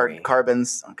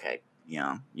hydrocarbons. Okay,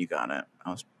 yeah, you got it.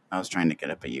 I was trying to get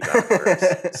it, but you got it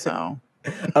first. So,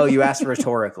 oh, you asked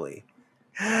rhetorically.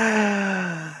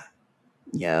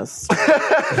 Yes. All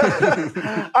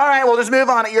right, we'll just move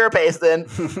on at your pace then.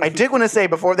 I did want to say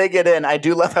before they get in, I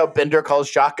do love how Bender calls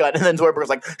shotgun, and then Zoidberg's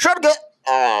like, shotgun!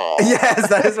 Oh. Yes,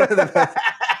 that is one of the best.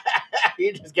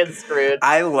 He just gets screwed.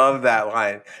 I love that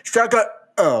line. Shotgun!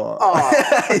 Oh.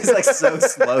 He's like so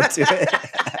slow to it.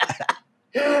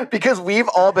 Because we've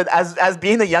all been, as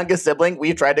being the youngest sibling,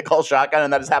 we've tried to call shotgun,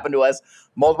 and that has happened to us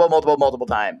multiple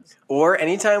times. Or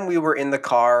anytime we were in the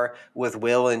car with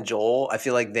Will and Joel, I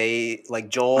feel like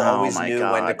Joel always knew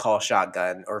when to call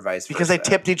shotgun or vice versa. Because they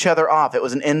tipped each other off. It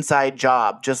was an inside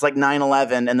job, just like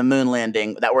 9/11 and the moon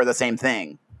landing that were the same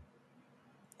thing.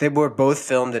 They were both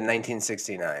filmed in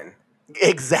 1969.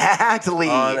 Exactly.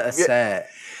 On a set.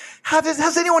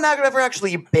 Has anyone ever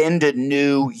actually been to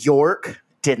New York?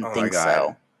 Didn't think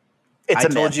so. I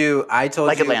told you,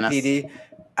 Atlantis. PD,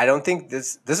 I don't think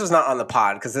this was not on the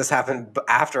pod because this happened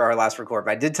after our last record,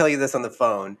 but I did tell you this on the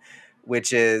phone,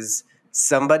 which is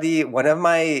one of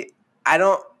my, I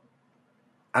don't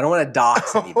want to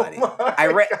dox anybody.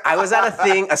 I was at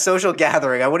a social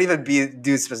gathering. I wouldn't even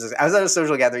do specifics. I was at a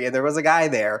social gathering and there was a guy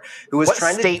there who was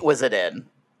trying to. What state was it in?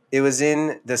 It was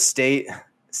in the state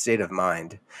of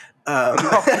mind.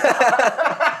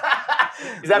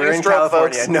 He's having a stroke,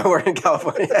 folks. No, we're in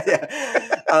California.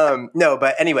 Yeah. No,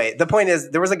 but anyway, the point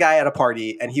is there was a guy at a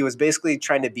party and he was basically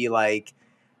trying to be like,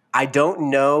 I don't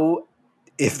know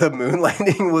if the moon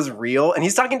landing was real. And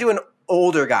he's talking to an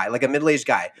older guy, like a middle-aged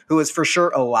guy who was for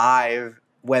sure alive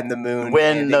when the moon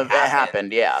landing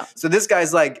happened. Yeah. So this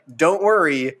guy's like, don't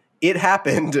worry, it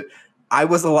happened. I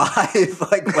was alive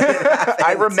like when it happened.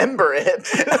 I remember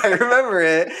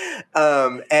it.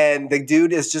 And the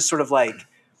dude is just sort of like,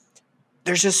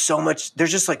 there's just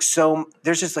like,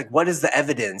 what is the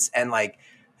evidence? And like,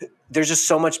 there's just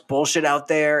so much bullshit out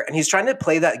there. And he's trying to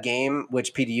play that game,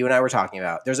 which PD, you and I were talking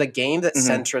about. There's a game that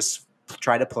centrists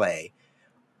try to play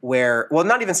where, well,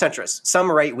 not even centrists, some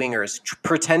right-wingers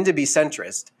pretend to be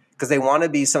centrist because they want to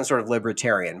be some sort of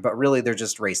libertarian, but really they're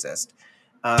just racist.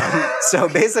 So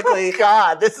basically,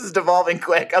 God, this is devolving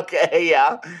quick. Okay,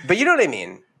 yeah. But you know what I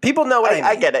mean. People know what I mean.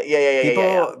 I get it.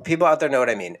 Yeah. People out there know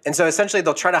what I mean. And so essentially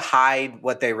they'll try to hide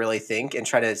what they really think and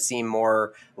try to seem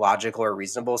more logical or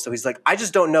reasonable. So he's like, I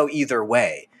just don't know either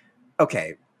way.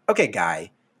 Okay, guy.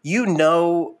 You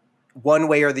know one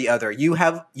way or the other. You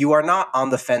are not on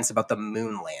the fence about the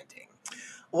moon landing.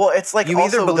 Well, it's like you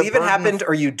either believe it happened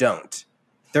or you don't.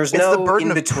 There's no the burden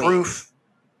in between. Of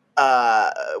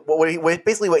proof.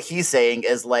 Basically what he's saying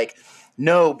is like,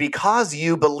 no, because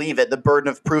you believe it, the burden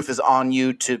of proof is on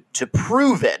you to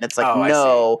prove it. And it's like,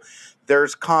 no,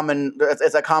 it's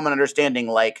a common understanding.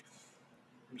 Like,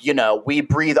 you know, we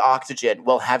breathe oxygen.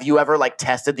 Well, have you ever like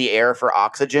tested the air for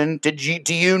oxygen?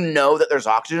 Do you know that there's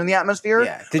oxygen in the atmosphere?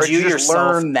 Yeah. Did you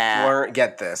yourself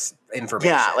get this information?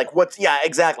 Yeah. Like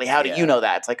exactly. How do you know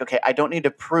that? It's like, okay, I don't need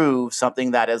to prove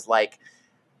something that is like,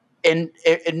 and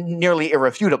nearly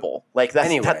irrefutable. Like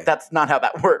that's not how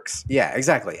that works. Yeah,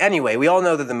 exactly. Anyway, we all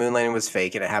know that the moon landing was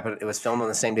fake and it was filmed on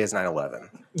the same day as 9/11.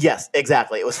 Yes,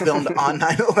 exactly. It was filmed on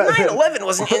 9/11. 9/11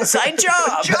 was an inside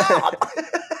job.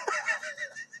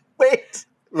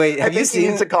 Wait, have you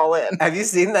seen to call in? Have you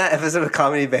seen that episode of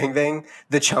Comedy Bang Bang,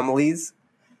 The Chumleys?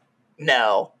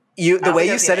 No. The way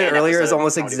you said it earlier is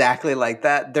almost exactly like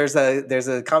that. There's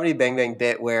a Comedy Bang Bang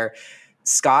bit where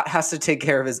Scott has to take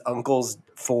care of his uncle's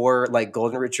 4 like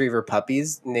golden retriever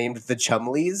puppies named the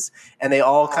Chumleys, and they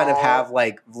all kind of have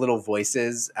like little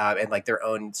voices and like their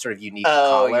own sort of unique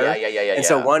color. Yeah. And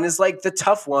so one is like the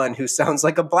tough one who sounds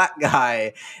like a black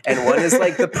guy, and one is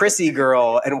like the prissy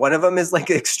girl, and one of them is like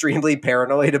extremely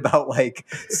paranoid about like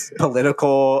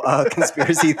political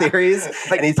conspiracy theories.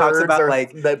 Like, and he talks about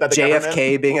like JFK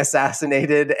government being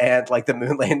assassanated and like the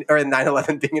moon land or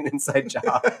 9/11 being an inside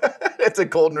job. It's a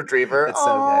golden retriever. It's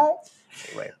so good.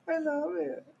 Anyway. I love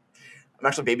it. I'm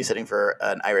actually babysitting for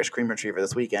an Irish cream retriever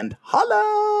this weekend.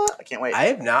 Holla! I can't wait. I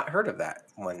have not heard of that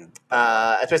one.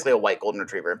 It's basically a white golden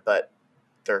retriever, but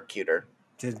they're cuter.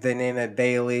 Did they name it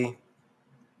Bailey?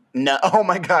 No. Oh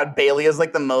my God. Bailey is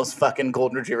like the most fucking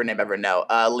golden retriever name ever. No.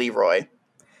 Leroy.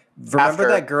 Remember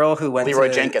that girl who went Leroy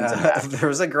to Jenkins? There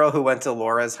was a girl who went to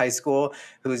Laura's high school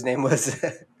whose name was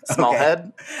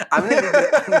Smallhead. I'm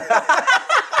gonna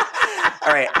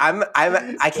all right,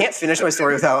 I can't finish my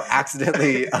story without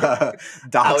accidentally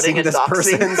doxing this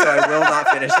person, so I will not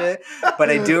finish it.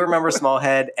 But I do remember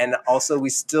Smallhead, and also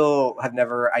we still have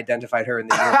never identified her in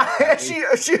the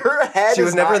yearbook. She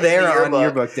was never there on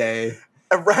yearbook day.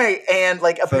 Right, and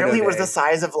like apparently it was the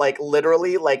size of like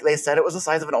literally like they said it was the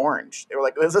size of an orange. They were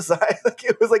like it was the size like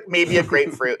it was like maybe a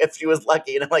grapefruit if she was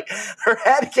lucky. And I'm like her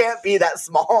head can't be that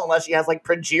small unless she has like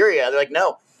progeria. They're like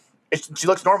no. She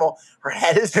looks normal. Her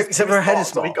head is just except her head is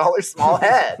small. So we call her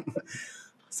Smallhead.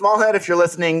 Smallhead, if you're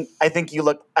listening, I think you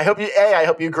look. I hope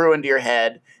you grew into your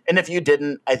head, and if you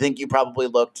didn't, I think you probably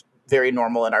looked very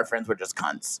normal, and our friends were just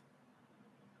cunts.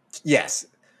 Yes.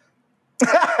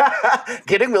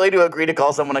 Getting Willie to agree to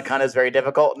call someone a cunt is very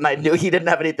difficult, and I knew he didn't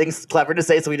have anything clever to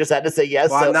say, so we just had to say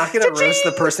yes. Well, I'm not going to roast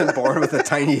the person born with a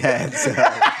tiny head. So.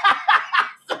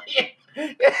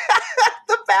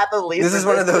 The path of least. This is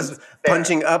one of those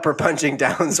punching up or punching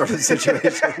down sort of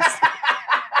situations.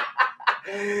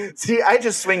 See, I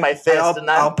just swing my fist and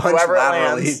I'll punch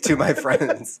laterally to my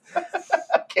friends.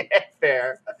 Okay,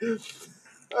 fair.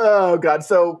 Oh God!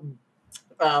 So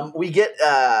we get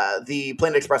the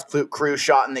Planet Express crew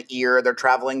shot in the ear. They're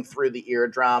traveling through the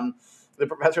eardrum. The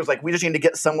professor's like, we just need to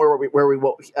get somewhere where we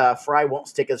won't, Fry won't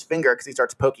stick his finger because he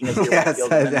starts poking his ear. Yes,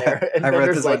 I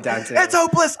wrote this one down too. It's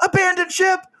hopeless. Abandoned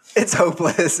ship. It's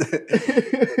hopeless.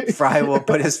 Fry will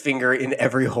put his finger in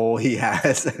every hole he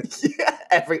has. Yeah,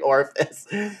 every orifice,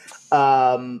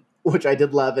 which I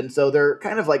did love. And so they're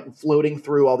kind of like floating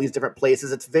through all these different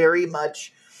places. It's very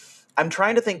much – I'm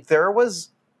trying to think. There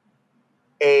was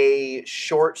a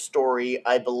short story,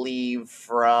 I believe,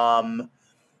 from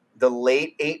the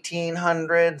late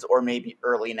 1800s or maybe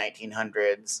early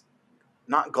 1900s.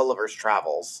 Not Gulliver's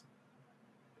Travels.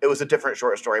 It was a different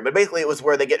short story. But basically it was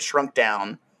where they get shrunk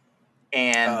down.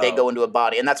 And they go into a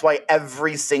body, and that's why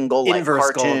every single like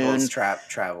Inverse cartoon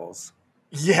travels.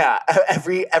 Yeah,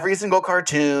 every single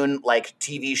cartoon, like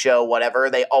TV show, whatever,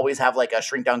 they always have like a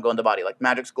shrink down, go into body, like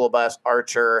Magic School Bus,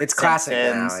 Archer. It's Simpsons,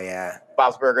 classic now, yeah.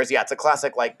 Bob's Burgers, yeah, it's a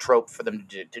classic like trope for them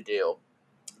to do,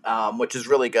 which is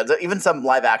really good. Even some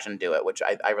live action do it, which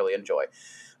I really enjoy.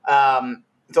 So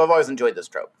I've always enjoyed this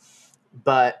trope,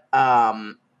 but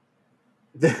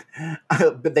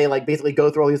but they like basically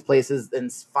go through all these places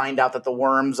and find out that the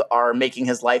worms are making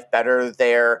his life better.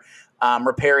 They're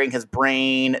repairing his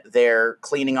brain. They're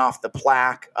cleaning off the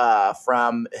plaque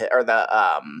from or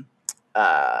the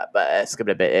but skipped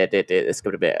a bit. It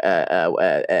skipped a bit.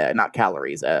 Not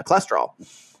calories. Cholesterol.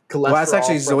 Well, that's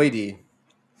actually from- Zoidy.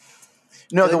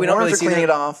 No, Like, the we don't worms really are see cleaning them.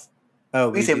 it off. Oh,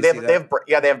 We we see do them. see that? They have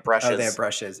brushes. Oh, they have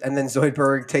brushes. And then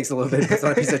Zoidberg takes a little bit, puts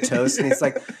on a piece of toast, and he's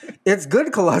like, it's good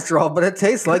cholesterol, but it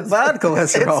tastes like bad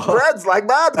cholesterol. It spreads like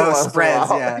bad cholesterol. Oh, spreads,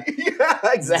 yeah. Yeah,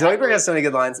 exactly. Zoidberg has so many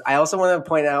good lines. I also want to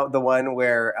point out the one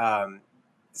where,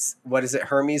 what is it?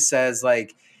 Hermes says,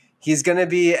 like, he's going to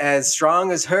be as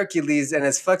strong as Hercules and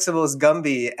as flexible as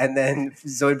Gumby. And then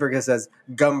Zoidberg says,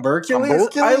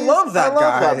 Gumbercules? I love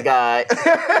that guy.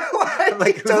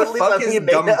 Like, who totally the fuck is fucking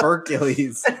made up.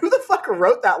 Gumbercules? And who the fuck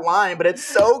wrote that line? But it's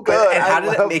so good. And how I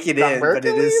did it love make it in? But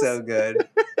it is Gumbercules. so good.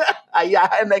 Yeah,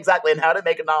 and exactly. And how to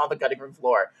make it not on the cutting room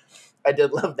floor. I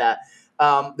did love that.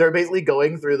 They're basically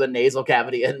going through the nasal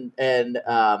cavity, and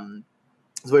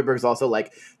Zoidberg's also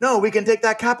like, no, we can take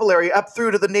that capillary up through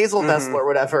to the nasal vessel or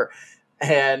whatever.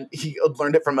 And he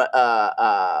learned it from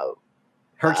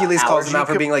Hercules calls him allergy out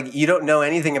for being like, you don't know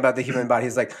anything about the human body.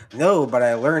 He's like, no, but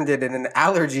I learned it in an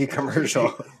allergy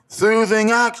commercial. soothing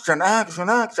action. That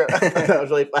was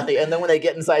really funny. And then when they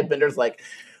get inside, Bender's like,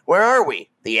 where are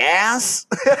we? The ass?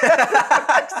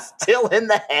 Still in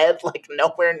the head, like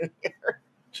nowhere near.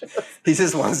 He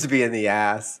just wants to be in the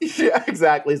ass. Yeah,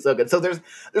 exactly. So good. So there's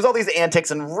all these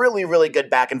antics and really, really good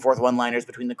back and forth one-liners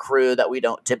between the crew that we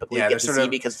don't typically get to see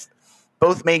because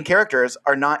both main characters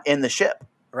are not in the ship.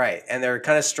 Right. And they're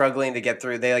kind of struggling to get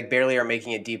through. They like barely are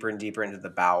making it deeper and deeper into the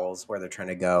bowels where they're trying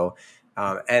to go.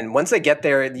 And once they get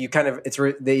there, you kind of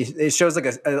it shows like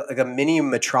a mini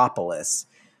metropolis,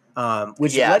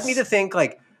 which led me to think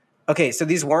like, okay, so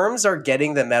these worms are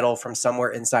getting the metal from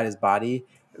somewhere inside his body.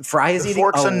 Fry is eating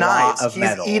forks a and lot knives. of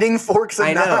metal. He's eating forks and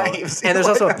I know. knives. And there's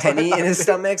also a penny in his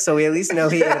stomach, so we at least know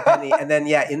he ate a penny. And then,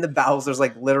 in the bowels, there's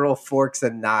like literal forks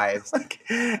and knives.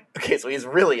 Okay, so he's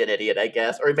really an idiot, I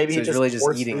guess. Or maybe he's really just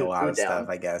eating a lot of stuff,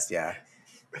 I guess, yeah.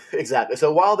 Exactly.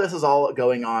 So while this is all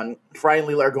going on, Fry and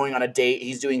Leela are going on a date.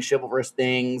 He's doing chivalrous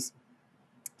things.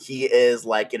 He is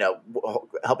like,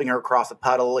 helping her cross a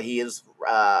puddle. He is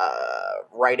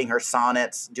writing her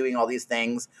sonnets, doing all these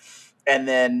things. And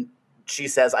then she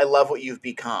says, I love what you've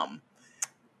become.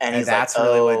 And that's like,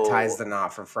 really what ties the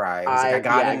knot for Fry. He's like, I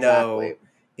gotta know,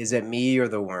 is it me or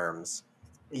the worms?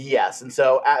 Yes. And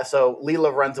so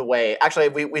Leela runs away.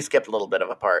 Actually, we skipped a little bit of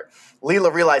a part.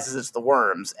 Leela realizes it's the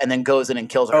worms and then goes in and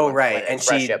kills her. Oh, right. And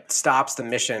she stops the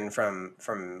mission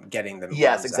from getting them.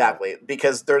 Yes, exactly. Out.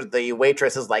 Because the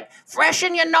waitress is like,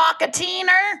 freshen your knockatina.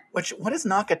 What is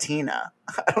knockatina?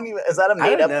 I don't even, is that a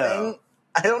made up thing?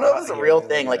 I don't know if it's a real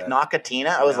thing, like knockatina.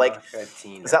 I was like,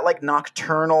 is that like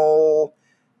nocturnal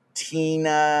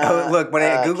Tina? Oh, look, when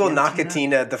I Google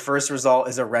knockatina, the first result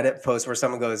is a Reddit post where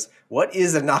someone goes, what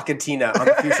is a knockatina on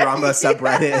the Futurama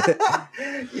subreddit?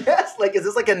 Yes, like, is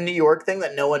this like a New York thing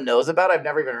that no one knows about? I've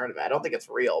never even heard of it. I don't think it's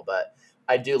real, but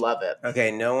I do love it.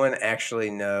 Okay, no one actually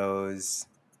knows.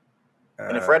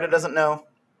 And if Reddit doesn't know,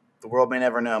 the world may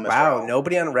never know. Wow,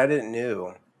 nobody on Reddit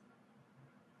knew.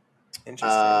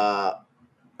 Interesting.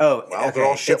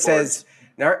 Okay. It says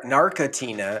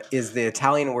narcotina is the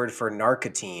Italian word for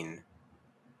narcotine,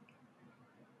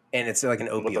 and it's like an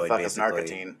opioid. What the fuck basically. Is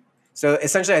narcotine? So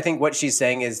essentially, I think what she's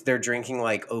saying is they're drinking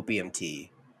like opium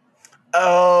tea.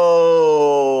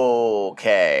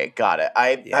 Okay, got it.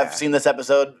 I've seen this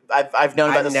episode. I've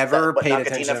known about this. I've never paid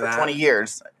attention to for that 20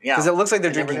 years. Yeah, because it looks like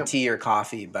they're drinking tea or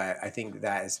coffee, but I think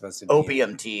that is supposed to be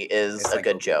opium tea is a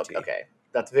good joke. Tea. Okay,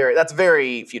 that's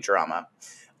very Futurama.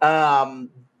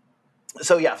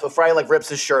 So Fry like rips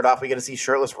his shirt off. We get to see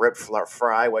shirtless ripped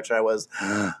Fry, which I was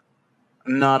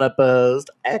not opposed.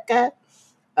 Okay.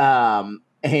 And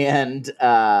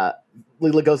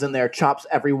Leela goes in there, chops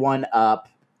everyone up,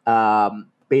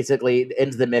 basically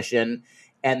ends the mission,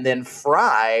 and then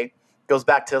Fry goes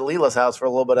back to Leela's house for a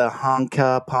little bit of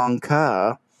honka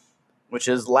ponka, which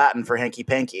is Latin for hanky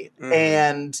panky. Mm.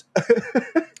 And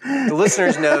the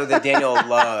listeners know that Daniel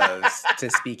loves to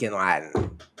speak in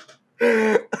Latin.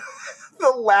 The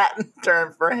Latin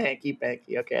term for hanky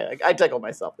panky. Okay, I tickled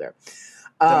myself there.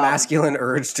 The masculine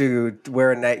urge to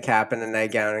wear a nightcap and a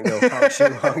nightgown and go honk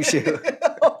shoe, honk shoe.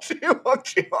 Honk shoe, honk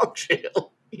shoe, honk shoe.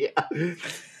 Yeah.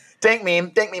 Dank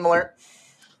meme alert.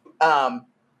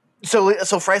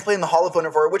 So Fry's playing the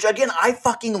holophoner for her, which again, I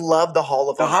fucking love the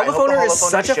holophoner. The holophoner is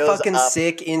such a fucking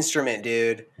sick instrument,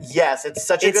 dude. Yes, it's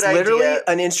such a good idea. It's literally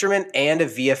an instrument and a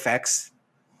VFX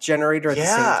generator at the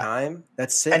same time.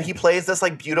 That's sick. And he plays this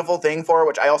like beautiful thing for her,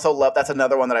 which I also love. That's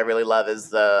another one that I really love is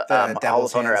the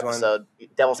Devil's Holophone Hands episode.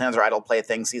 Devil's Hands or Idle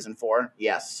Plaything season 4.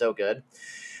 Yes, so good.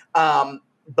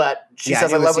 But she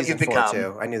says, I love what you've become.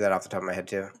 Too. I knew that off the top of my head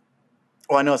too.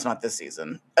 Well, I know it's not this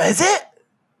season. Is it?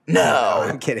 No.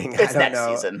 I'm kidding. It's next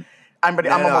season. I'm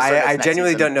almost certain I it's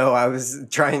genuinely next season. don't know. I was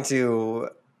trying to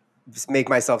make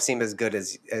myself seem as good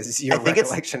as your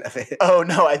recollection of it. Oh,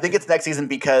 no. I think it's next season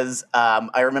because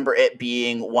I remember it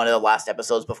being one of the last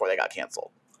episodes before they got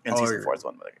canceled. And season 4 is the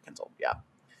one where they got canceled. Yeah.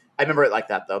 I remember it like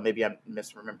that, though. Maybe I'm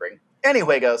misremembering.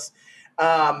 Anyway, goes.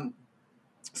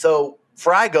 So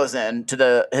Fry goes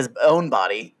into his own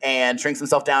body and shrinks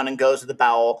himself down and goes to the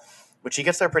bowel, which he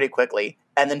gets there pretty quickly.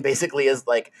 And then basically is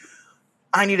like,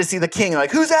 I need to see the king.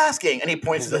 Like, who's asking? And he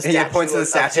points to the statue. Yeah, points to the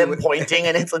statue. Of him pointing,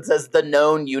 and it says the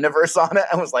known universe on it.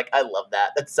 I was like, I love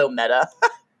that. That's so meta.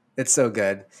 It's so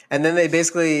good. And then they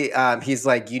basically, he's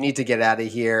like, you need to get out of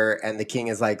here. And the king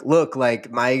is like, look,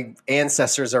 like my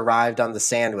ancestors arrived on the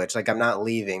sandwich. Like, I'm not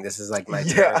leaving. This is like my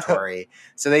territory.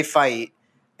 So they fight.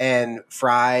 And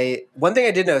Fry, one thing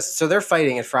I did notice, so they're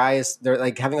fighting and they're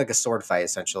like having like a sword fight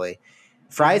essentially.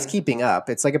 Fry's keeping up.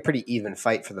 It's like a pretty even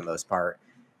fight for the most part.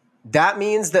 That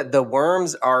means that the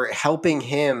worms are helping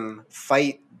him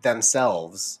fight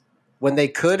themselves when they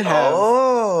could have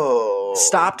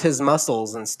stopped his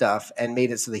muscles and stuff and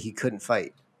made it so that he couldn't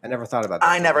fight. I never thought about that.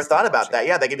 I never thought about that.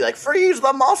 Yeah, they could be like, freeze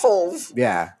the muscles.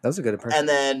 Yeah, that was a good impression. And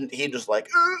then he just like,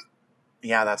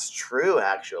 yeah, that's true,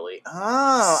 actually.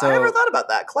 Oh, I never thought about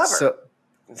that. Clever. So,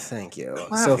 thank you.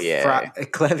 Clavier.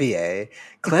 Clavier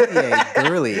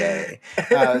Gurlier.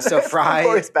 So Fry.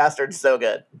 Glorious Bastard's so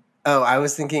good. Oh, I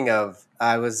was doing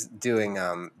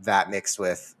that mixed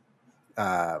with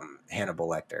Hannibal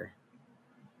Lecter.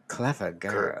 Clever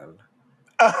girl.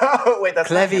 Oh, wait, that's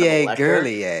Clavier not Hannibal Lecter.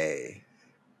 Gurlier.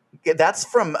 Yeah, that's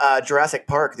from Jurassic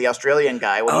Park, the Australian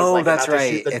guy. When he's like that's about to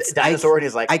right. shoot the dinosaur, and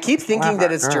he's like, I keep thinking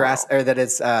that it's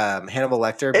Hannibal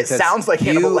Lecter. It sounds like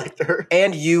Hannibal Lecter.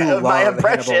 And you love my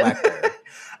impression. Hannibal Lecter.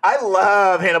 I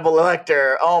love Hannibal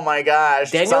Lecter. Oh my gosh.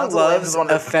 Daniel loves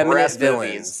one of the effeminate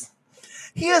villains. Movies.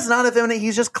 He is not effeminate.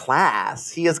 He's just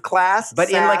class. He is class, but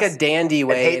in like a dandy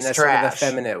way, in a sort of trash.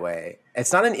 effeminate way.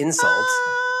 It's not an insult.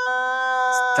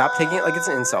 Stop taking it like it's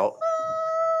an insult.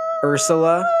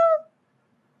 Ursula,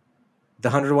 the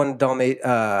 101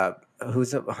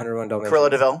 who's it? 101 Dalmatians?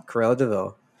 Cruella de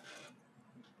Vil.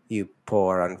 You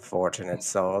poor unfortunate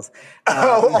souls.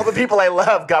 All the people I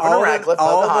love. Governor Radcliffe,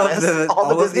 all of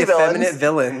the effeminate villains.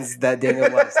 villains that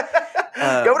Daniel loves.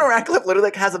 Governor Radcliffe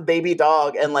literally has a baby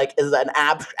dog and like is an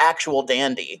actual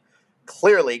dandy,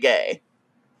 clearly gay.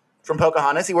 From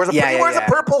Pocahontas, he wears a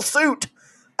purple suit.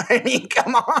 I mean,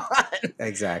 come on.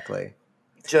 Exactly.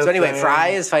 So anyway, Fry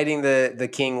is fighting the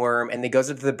king worm, and he goes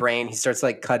into the brain. He starts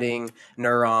like cutting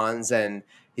neurons, and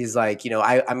he's like,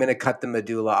 I'm going to cut the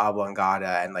medulla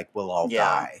oblongata, and like we'll all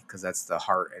die because that's the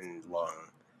heart and lung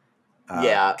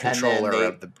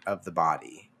controller of the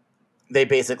body. They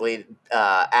basically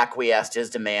acquiesced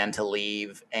his demand to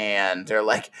leave, and they're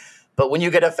like, but when you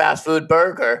get a fast food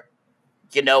burger,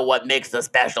 you know what makes the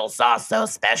special sauce so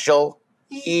special?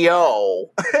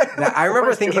 Yo. Now, I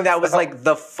remember thinking that was like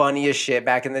the funniest shit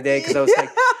back in the day because I was like,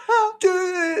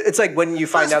 dude, it's like when you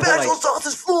find out that like special sauce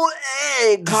is full of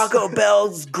eggs. Taco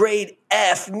Bell's grade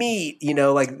F meat,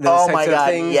 like those types of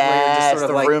things where you're just sort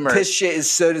of like, rumors. This shit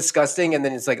is so disgusting, and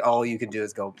then it's like all you can do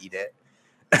is go eat it.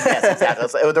 Yes,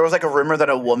 exactly. There was like a rumor that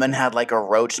a woman had like a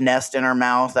roach nest in her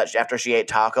mouth after she ate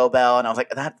Taco Bell, and I was like,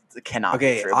 that cannot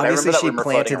be true. Obviously she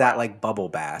planted that like bubble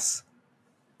bass.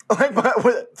 Like,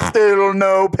 still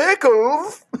no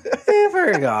pickles. They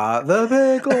forgot the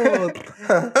pickles.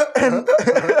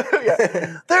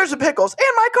 There's the pickles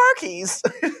and my car keys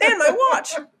and my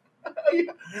watch.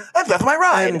 And that's my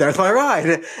ride. And there's my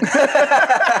ride.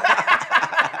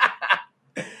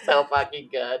 So fucking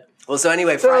good. Well, so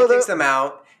anyway, Fry kicks them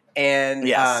out, and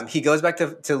he goes back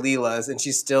to Leela's, and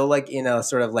she's still like in a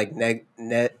sort of like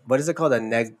what is it called?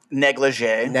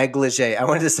 Negligee. Negligee. I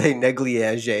wanted to say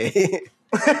negligee.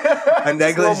 A negligee.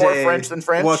 It's a little more French than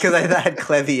French. Well, because I had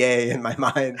Clavier in my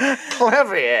mind.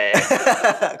 Clavier.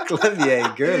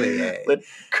 Clavier, girlier. With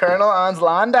Colonel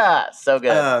Anslanda. So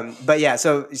good. But yeah,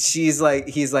 so he's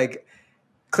like,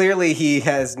 clearly he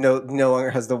has no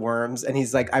longer has the worms, and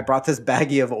he's like, I brought this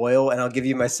baggie of oil, and I'll give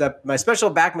you my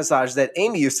special back massage that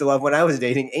Amy used to love when I was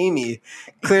dating Amy.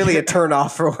 Clearly a turn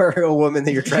off for a woman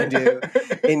that you're trying to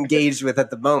engage with at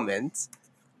the moment.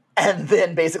 And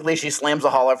then basically she slams a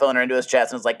holophoner into his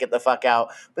chest and is like, get the fuck out.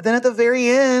 But then at the very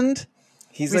end,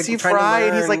 we see Fry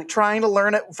and he's like trying to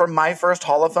learn it from My First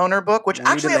Holophoner book, which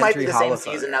actually it might be the same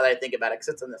season now that I think about it because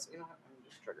it's in this. You know what? I'm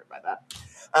just by that.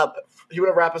 You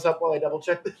want to wrap us up while I double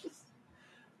check this?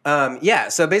 Yeah,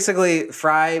 so basically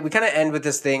Fry, we kind of end with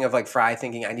this thing of like Fry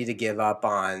thinking I need to give up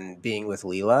on being with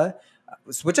Leela,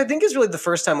 which I think is really the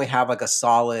first time we have like a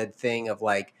solid thing of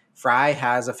like Fry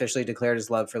has officially declared his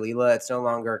love for Leela. It's no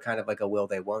longer kind of like a will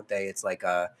they, won't they. It's like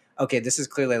okay, this is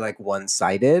clearly like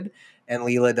one-sided and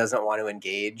Leela doesn't want to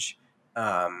engage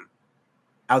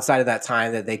outside of that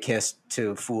time that they kissed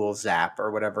to fool Zap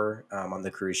or whatever on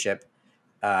the cruise ship.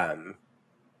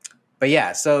 But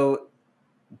yeah, so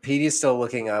Petey's still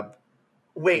looking up.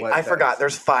 Wait, I forgot.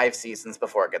 There's 5 seasons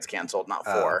before it gets canceled, not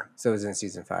 4. So it's in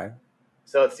season 5?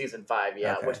 So it's season 5,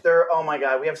 yeah. Okay. Which oh my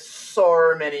god, we have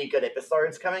so many good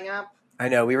episodes coming up. I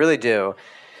know, we really do.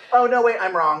 Oh, no, wait,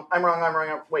 I'm wrong.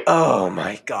 Wait. Oh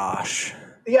my gosh.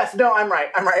 Yes, no, I'm right.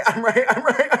 I'm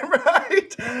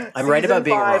right about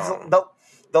being wrong.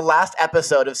 The last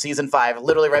episode of season 5,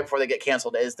 literally right before they get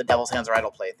canceled, is the Devil's Hands Are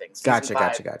Idle Playthings. Gotcha.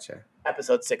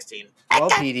 Episode 16. Well,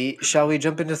 Petey, shall we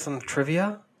jump into some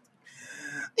trivia?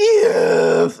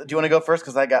 Yes. Do you want to go first?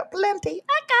 Because I got plenty.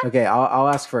 Okay, I'll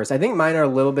ask first. I think mine are a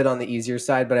little bit on the easier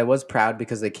side, but I was proud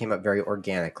because they came up very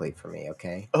organically for me,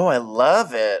 okay? Oh, I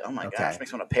love it. Oh my gosh,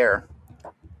 makes me want to pair.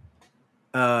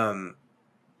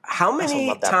 How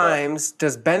many times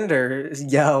does Bender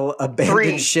yell abandon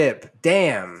 3. ship?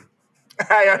 Damn.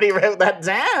 I already wrote that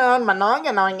down.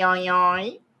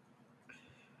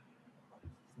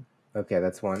 Okay,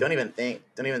 that's one. Don't even think.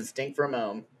 Don't even stink for a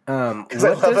moment. Because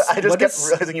I love it. I just kept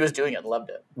realizing he was doing it and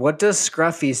loved it. What does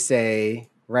Scruffy say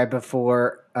right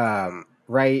before,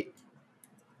 Scruffy's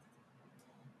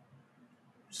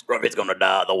gonna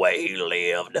die the way he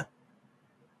lived.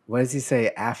 What does he say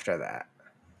after that?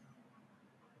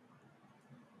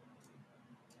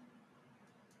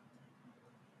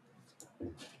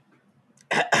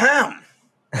 Huh?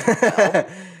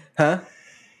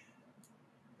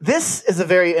 This is a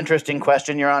very interesting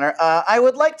question, Your Honor. I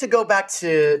would like to go back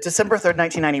to December 3rd,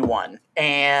 1991,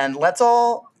 and let's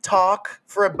all talk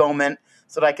for a moment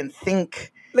so that I can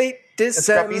think. Late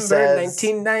December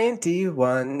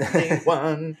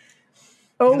 1991.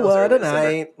 Oh, what a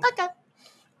night. Okay.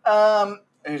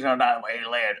 He's gonna die the way he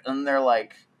lived. And they're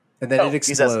like... And then it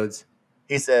explodes.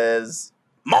 He says,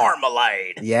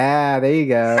 marmalade. Yeah, there you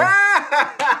go.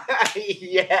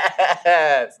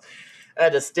 Yes. I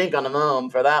had to stink on the mom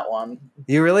for that one.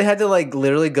 You really had to like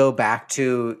literally go back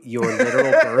to your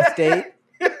literal birth date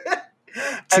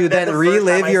to then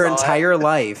relive your entire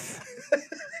life.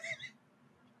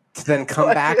 To then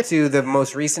come back to the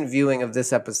most recent viewing of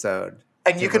this episode.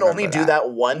 And you can only do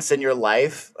that once in your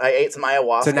life. I ate some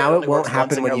ayahuasca. So now it won't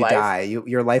happen when you die.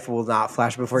 Your life will not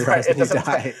flash before your eyes when you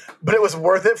die. But it was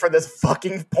worth it for this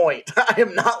fucking point. I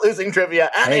am not losing trivia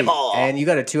anymore. Hey, and you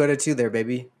got a 2 out of 2 there,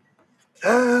 baby.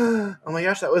 Oh my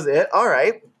gosh, that was it. All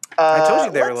right. I told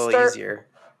you they were a little easier.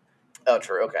 Oh,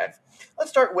 true. Okay.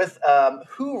 Let's start with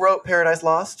who wrote Paradise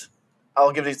Lost?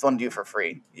 I'll give this one to you for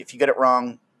free. If you get it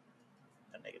wrong,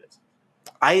 no negatives.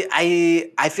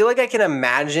 I feel like I can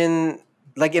imagine,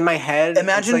 like in my head,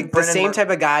 imagine it's like the same type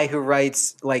of guy who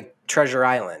writes like Treasure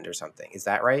Island or something. Is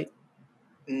that right?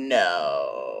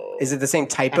 No. Is it the same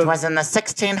type It of? was in the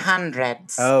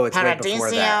 1600s. Oh, it's right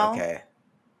before that. Okay.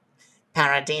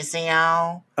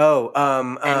 Paradiso. Oh,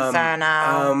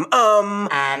 Inferno.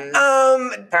 And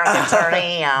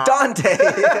Purgatorio. Dante.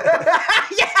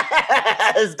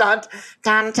 Yes,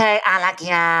 Dante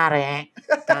Alighieri.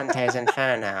 Dante's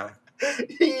Inferno.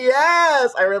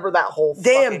 Yes, I remember that whole.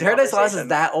 Damn, Paradise Lost is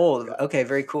that old. Okay,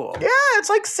 very cool. Yeah, it's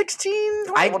like 16.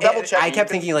 I kept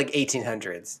thinking like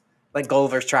 1800s, like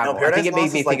Gulliver's Travel. I think it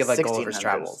made me think of like Gulliver's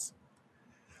Travels.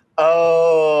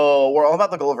 Oh, we're all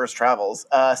about the Gulliver's Travels.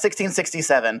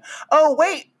 1667. Oh,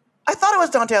 wait. I thought it was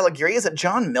Dante Alighieri. Is it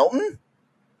John Milton?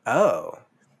 Oh.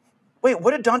 Wait,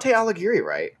 what did Dante Alighieri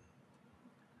write?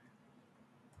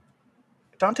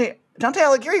 Dante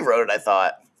Alighieri wrote it, I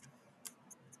thought.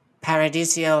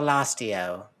 Paradiso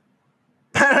Lostio.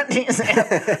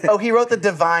 Oh, he wrote the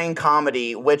Divine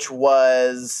Comedy, which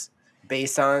was...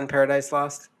 based on Paradise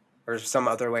Lost? Or some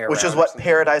other way around? Which is what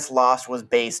Paradise Lost was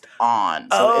based on.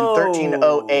 So in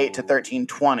 1308 to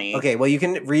 1320. Okay, well, you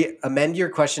can amend your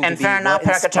question to Inferno, be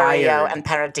what Purgatorio, and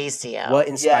Paradiso. What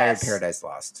inspired Paradise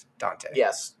Lost? Dante.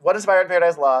 Yes. What inspired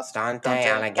Paradise Lost? Dante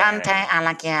Alighieri. Dante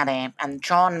Alighieri and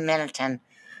John Milton.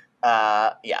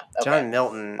 Yeah. Okay. John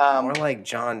Milton. More like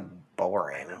John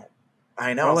Boring.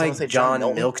 I know. More I was like gonna say John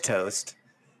Milquetoast.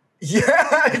 Yeah,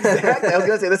 exactly. I was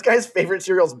going to say, this guy's favorite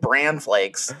cereal is Bran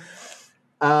Flakes.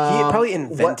 He probably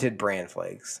invented Bran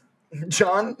Flakes.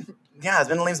 John? Yeah, his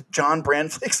middle name's John Bran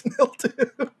Flakes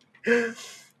Milton.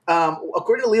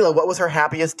 According to Leela, what was her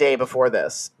happiest day before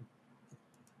this?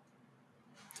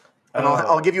 And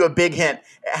I'll give you a big hint.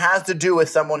 It has to do with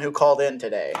someone who called in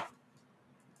today.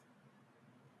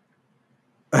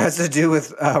 It has to do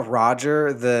with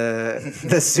Roger,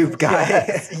 the soup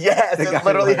guy. Yes, it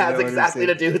literally has exactly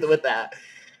to do with that.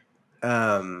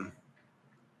 The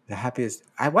happiest.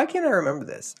 Why can't I remember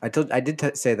this? I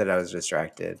did say that I was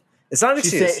distracted. It's not an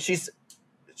excuse. She's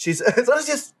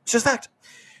it's just fact.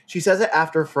 She says it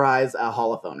after Fry's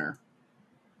holophoner.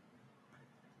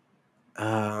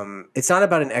 It's not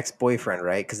about an ex-boyfriend,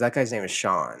 right? Because that guy's name is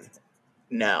Sean.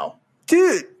 No,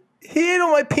 dude. He ate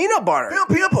all my peanut butter.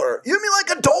 Peanut butter. You owe me like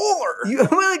 $1. You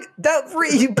owe me like that.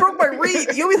 You broke my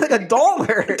reed. You owe me like $1.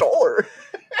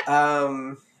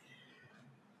 $1.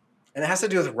 And it has to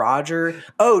do with Roger.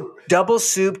 Oh, Double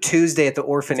Soup Tuesday at the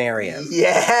Orphanarium.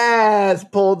 Yes,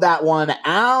 pulled that one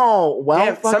out.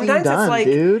 Well, fucking sometimes done, it's like,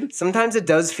 dude. Sometimes it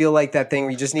does feel like that thing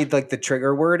where you just need like the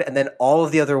trigger word, and then all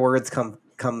of the other words come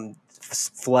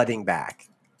flooding back.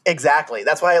 Exactly.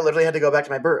 That's why I literally had to go back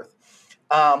to my birth.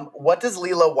 What does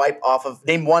Leela wipe off of?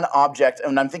 Name one object,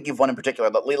 and I'm thinking of one in particular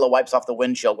that Leela wipes off the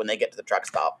windshield when they get to the truck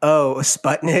stop. Oh,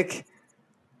 Sputnik?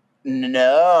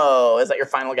 No. Is that your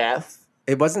final guess?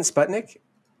 It wasn't Sputnik?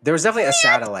 There was definitely a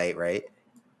satellite, right?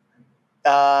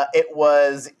 It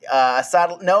was a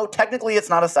satellite. No, technically it's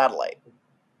not a satellite.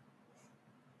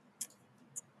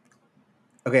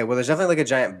 Okay, well, there's definitely like a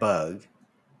giant bug.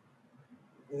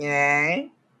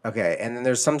 Yay. Okay, and then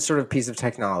there's some sort of piece of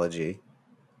technology.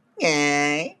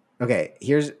 Yay. Okay,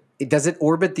 does it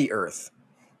orbit the Earth?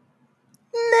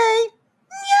 Nay.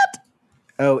 Yep.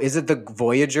 Oh, is it the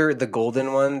Voyager, the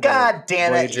golden one? God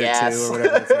damn it, Voyager yes. 2 or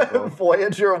whatever it's called?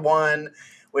 Voyager 1,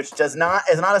 which is not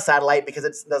a satellite because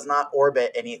it does not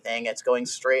orbit anything. It's going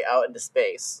straight out into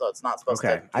space, so it's not supposed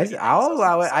to. Okay, I'll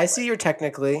allow it. I see you're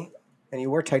technically, and you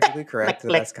were technically correct. So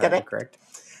that's kind of correct.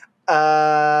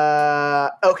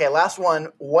 Okay, last one.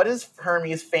 What is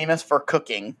Hermes famous for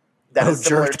cooking? That is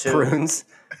similar jerked to prunes.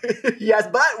 Yes,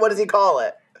 but what does he call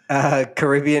it?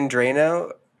 Caribbean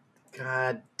Drano.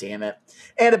 God damn it.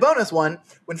 And a bonus one.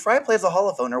 When Fry plays a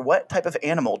holophoner, what type of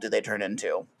animal do they turn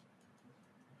into?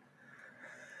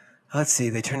 Let's see.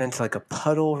 They turn into like a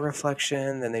puddle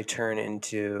reflection. Then they turn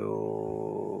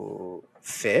into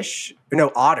fish.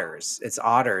 No, otters. It's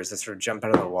otters that sort of jump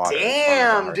out of the water.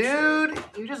 Damn, dude.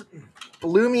 You just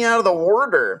blew me out of the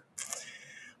water.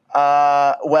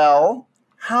 Well,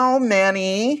 how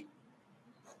many...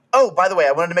 Oh, by the way,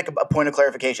 I wanted to make a point of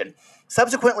clarification.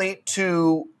 Subsequently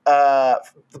to the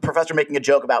professor making a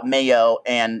joke about mayo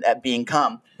and being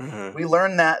cum, we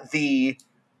learned that the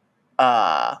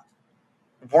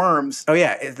worms... Oh,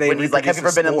 yeah. When he's like, have you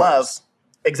ever been in love?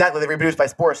 Exactly, they reproduced by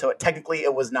spores, so technically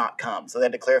it was not cum. So they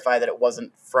had to clarify that it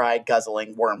wasn't fried,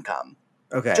 guzzling worm cum.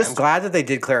 Okay, I'm glad that they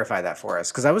did clarify that for us,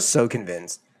 because I was so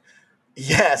convinced.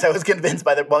 Yes, I was convinced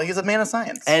by that. Well, he's a man of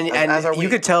science. And you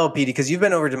could tell, Petey, because you've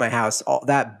been over to my house, all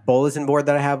that bulletin board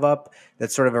that I have up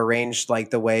that's sort of arranged like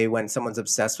the way when someone's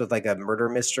obsessed with like a murder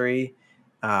mystery.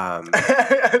 You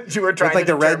were trying with, like,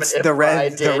 to the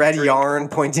red yarn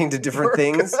pointing to different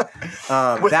things.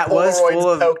 That was full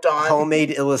of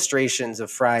homemade illustrations of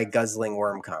Fry guzzling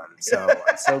worm cum. So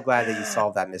I'm so glad that you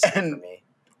solved that mystery for me.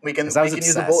 We can use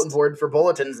the bulletin board for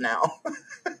bulletins now.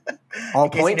 All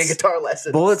points guitar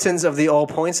lessons. Bulletins of the all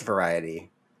points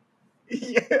variety.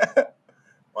 Yeah.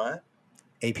 What?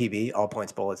 APB, all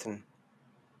points bulletin.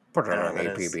 Put it on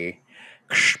APB.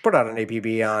 Put out an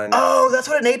APB on. Oh, that's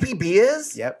what an APB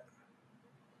is? Yep.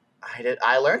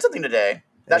 I learned something today.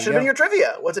 That should have been your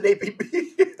trivia. What's an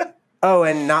APB? Oh,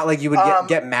 and not like you would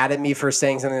get mad at me for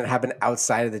saying something that happened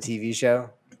outside of the TV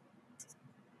show?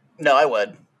 No, I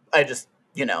would. I just,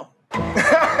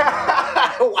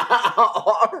 Wow.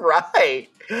 All right.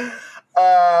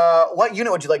 What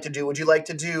unit would you like to do? Would you like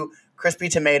to do crispy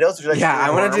tomatoes? Would you like to do I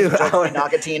want to do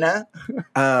Nagatina.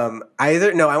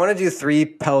 I want to do 3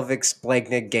 pelvic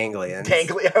splanchnic ganglions. Okay,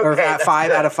 or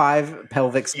 5 out of 5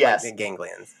 pelvic splanchnic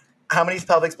ganglions. How many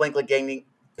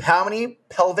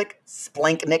pelvic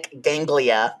splanchnic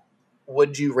ganglia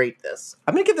would you rate this?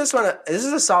 I'm gonna give this one. This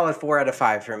is a solid 4 out of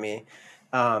 5 for me.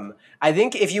 I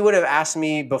think if you would have asked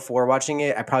me before watching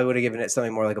it, I probably would have given it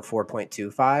something more like a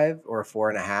 4.25 or a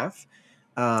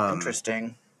 4.5.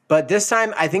 Interesting. But this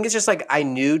time, I think it's just like I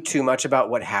knew too much about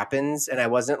what happens, and I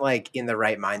wasn't like in the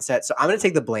right mindset. So I'm going to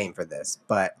take the blame for this.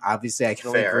 But obviously, I can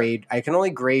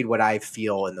only grade what I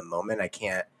feel in the moment. I'm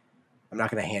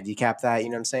not going to handicap that. You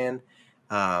know what I'm saying?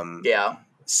 Yeah.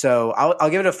 So I'll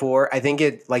give it a 4. I think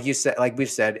it, like we've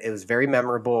said, it was very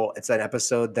memorable. It's an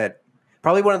episode that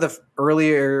probably one of the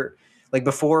earlier, like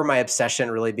before my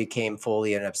obsession really became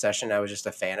fully an obsession. I was just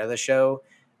a fan of the show.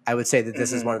 I would say that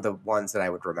this is one of the ones that I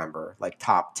would remember, like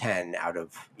top 10 out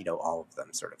of, all of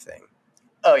them sort of thing.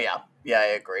 Oh, yeah. Yeah, I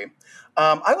agree.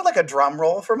 I would like a drum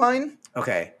roll for mine.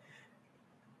 Okay.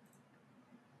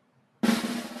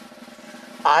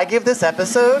 I give this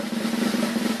episode,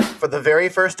 for the very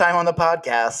first time on the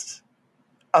podcast,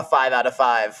 a 5 out of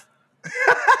 5.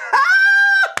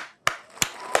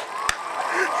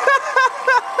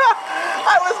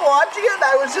 I was watching it and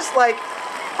I was just like,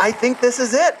 I think this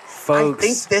is it. Folks. I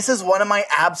think this is one of my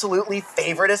absolutely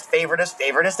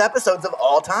favoriteest episodes of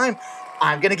all time.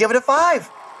 I'm going to give it a 5.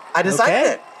 I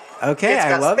decided it. Okay,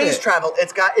 I love it. It's got space travel.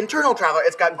 It's got internal travel.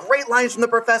 It's got great lines from the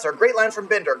professor, great lines from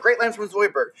Bender, great lines from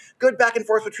Zoidberg, good back and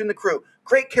forth between the crew,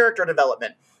 great character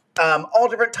development, all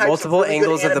different types multiple of really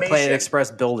angles good of the Planet animation.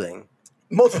 Express building.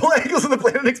 Multiple angles of the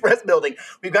Planet Express building.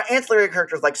 We've got ancillary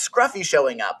characters like Scruffy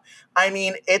showing up. I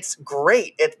mean, it's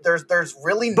great. There's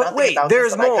really nothing about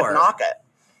this that I could knock it.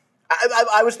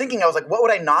 I was thinking, I was like, what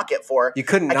would I knock it for? You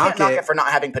couldn't I knock can't knock it for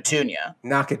not having Petunia.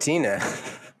 Knockatina.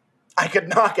 I could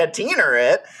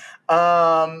knock-a-teener it.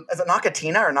 Is it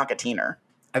knock-a-tina or knock-a-teener?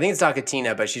 I think it's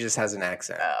Knockatina, but she just has an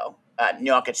accent. Oh,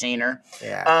 knock-a-teener.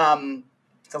 Yeah.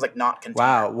 Sounds like not container.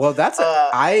 Wow. Well, that's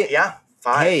yeah,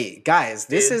 5. Hey, guys,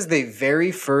 this is the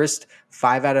very first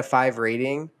 5 out of 5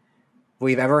 rating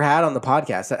we've ever had on the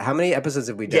podcast. How many episodes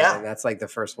have we done? Yeah. And that's like the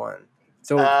first one.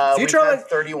 So we've had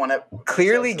 31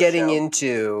 clearly getting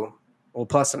into, well,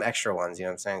 plus some extra ones, you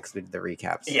know what I'm saying? Because we did the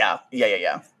recaps. Yeah.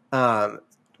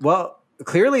 Well,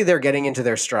 clearly they're getting into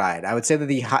their stride. I would say that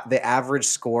the average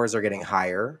scores are getting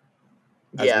higher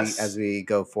as we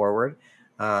go forward.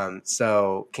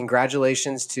 So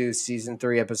congratulations to season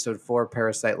 3, episode 4,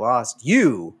 Parasite Lost.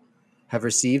 You have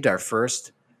received our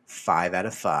first 5 out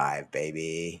of 5,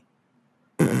 baby.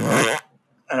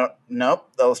 Nope.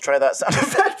 Let's try that sound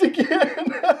effect again.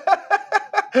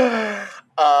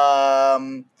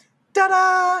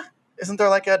 Da-da! Isn't there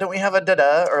like don't we have a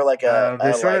da-da or like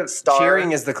a sort of star?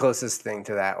 Cheering is the closest thing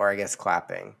to that, or I guess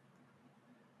clapping.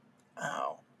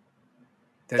 Oh.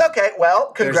 Okay,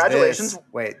 well, congratulations.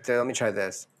 Wait, let me try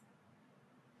this.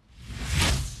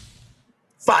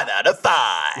 5 out of 5.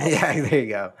 Yeah, there you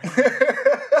go.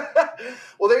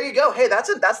 Well, there you go. Hey, that's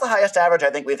the highest average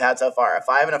I think we've had so far. A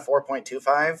 5 and a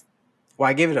 4.25. Well,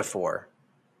 I gave it a 4.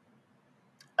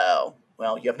 Oh,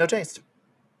 well, you have no taste.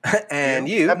 And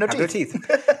you have no teeth.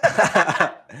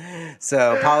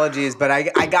 So apologies, but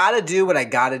I gotta do what I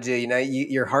gotta do.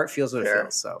 Your heart feels what it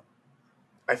feels. So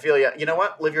I feel you. You know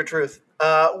what? Live your truth.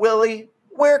 Willie,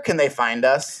 where can they find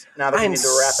us now that we need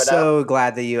to wrap it up? I'm so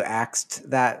glad that you asked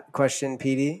that question,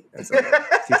 PD. That's a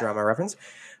Futurama reference.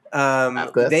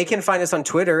 They can find us on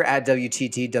Twitter at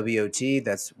WTTWOT.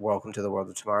 That's Welcome to the World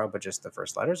of Tomorrow, but just the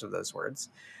first letters of those words.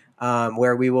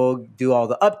 Where we will do all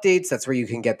the updates. That's where you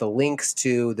can get the links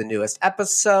to the newest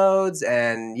episodes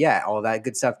and all that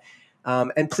good stuff.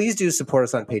 And please do support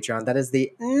us on Patreon. That is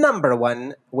the number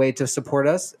one way to support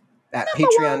us at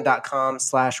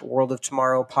patreon.com/World of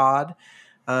Tomorrow pod.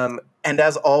 And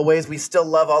as always, we still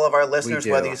love all of our listeners,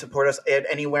 whether you support us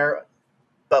anywhere,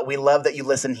 but we love that you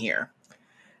listen here.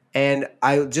 And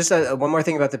I just one more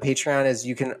thing about the Patreon is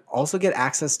you can also get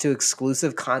access to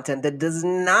exclusive content that does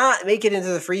not make it into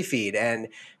the free feed. And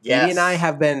me and I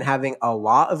have been having a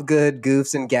lot of good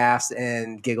goofs and gaffs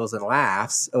and giggles and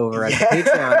laughs over at the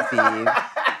Patreon feed.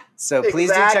 So please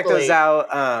do check those out.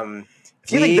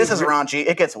 If you think this is raunchy,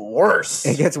 it gets worse.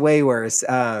 It gets way worse.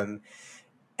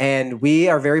 And we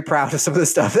are very proud of some of the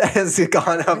stuff that has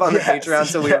gone up on the Patreon.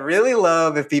 So we really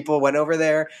love if people went over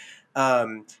there.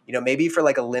 Maybe for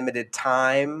like a limited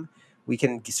time, we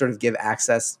can sort of give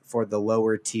access for the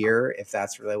lower tier if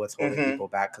that's really what's holding people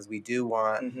back. Because we do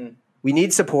want, we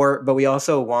need support, but we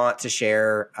also want to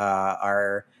share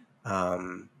our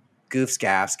goofs,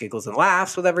 gaffs, giggles, and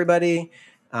laughs with everybody.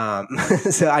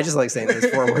 So I just like saying those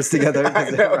 4 words together.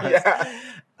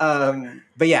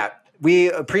 But yeah,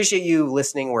 we appreciate you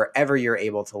listening wherever you're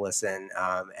able to listen.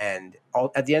 And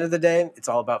at the end of the day, it's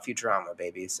all about Futurama,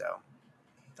 baby. So.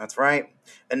 That's right.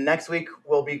 And next week,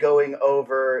 we'll be going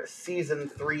over Season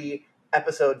 3,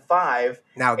 Episode 5.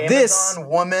 Now, Amazon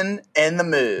Woman in the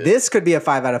Mood. This could be a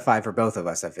 5 out of 5 for both of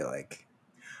us, I feel like.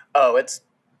 Oh, it's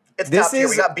top tier.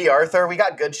 We got B. Arthur. We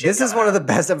got good shit. This is one of the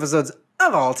best episodes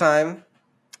of all time.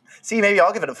 See, maybe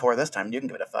I'll give it a 4 this time. You can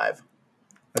give it a 5.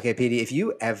 Okay, PD, if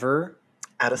you ever...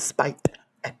 out of spite...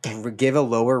 give a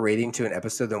lower rating to an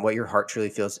episode than what your heart truly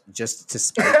feels just to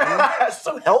spite me...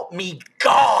 So help me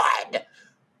God!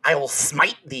 I will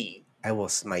smite thee. I will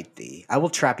smite thee. I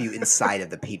will trap you inside of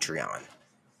the Patreon.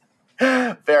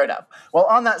 Fair enough. Well,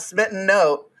 on that smitten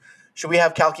note, should we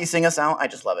have Kalki sing us out? I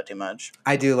just love it too much.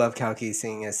 I do love Kalki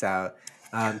singing us out.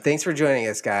 Thanks for joining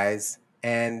us, guys.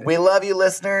 And We love you,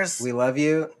 listeners. we love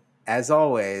you, as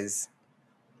always.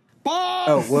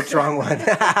 Oh, whoops, wrong one.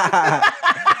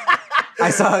 I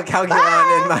saw a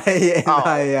Calculon in my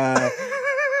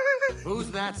Who's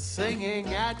that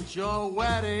singing at your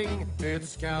wedding?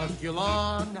 It's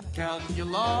Calculon,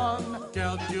 Calculon,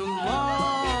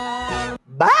 Calculon.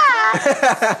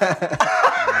 Bye.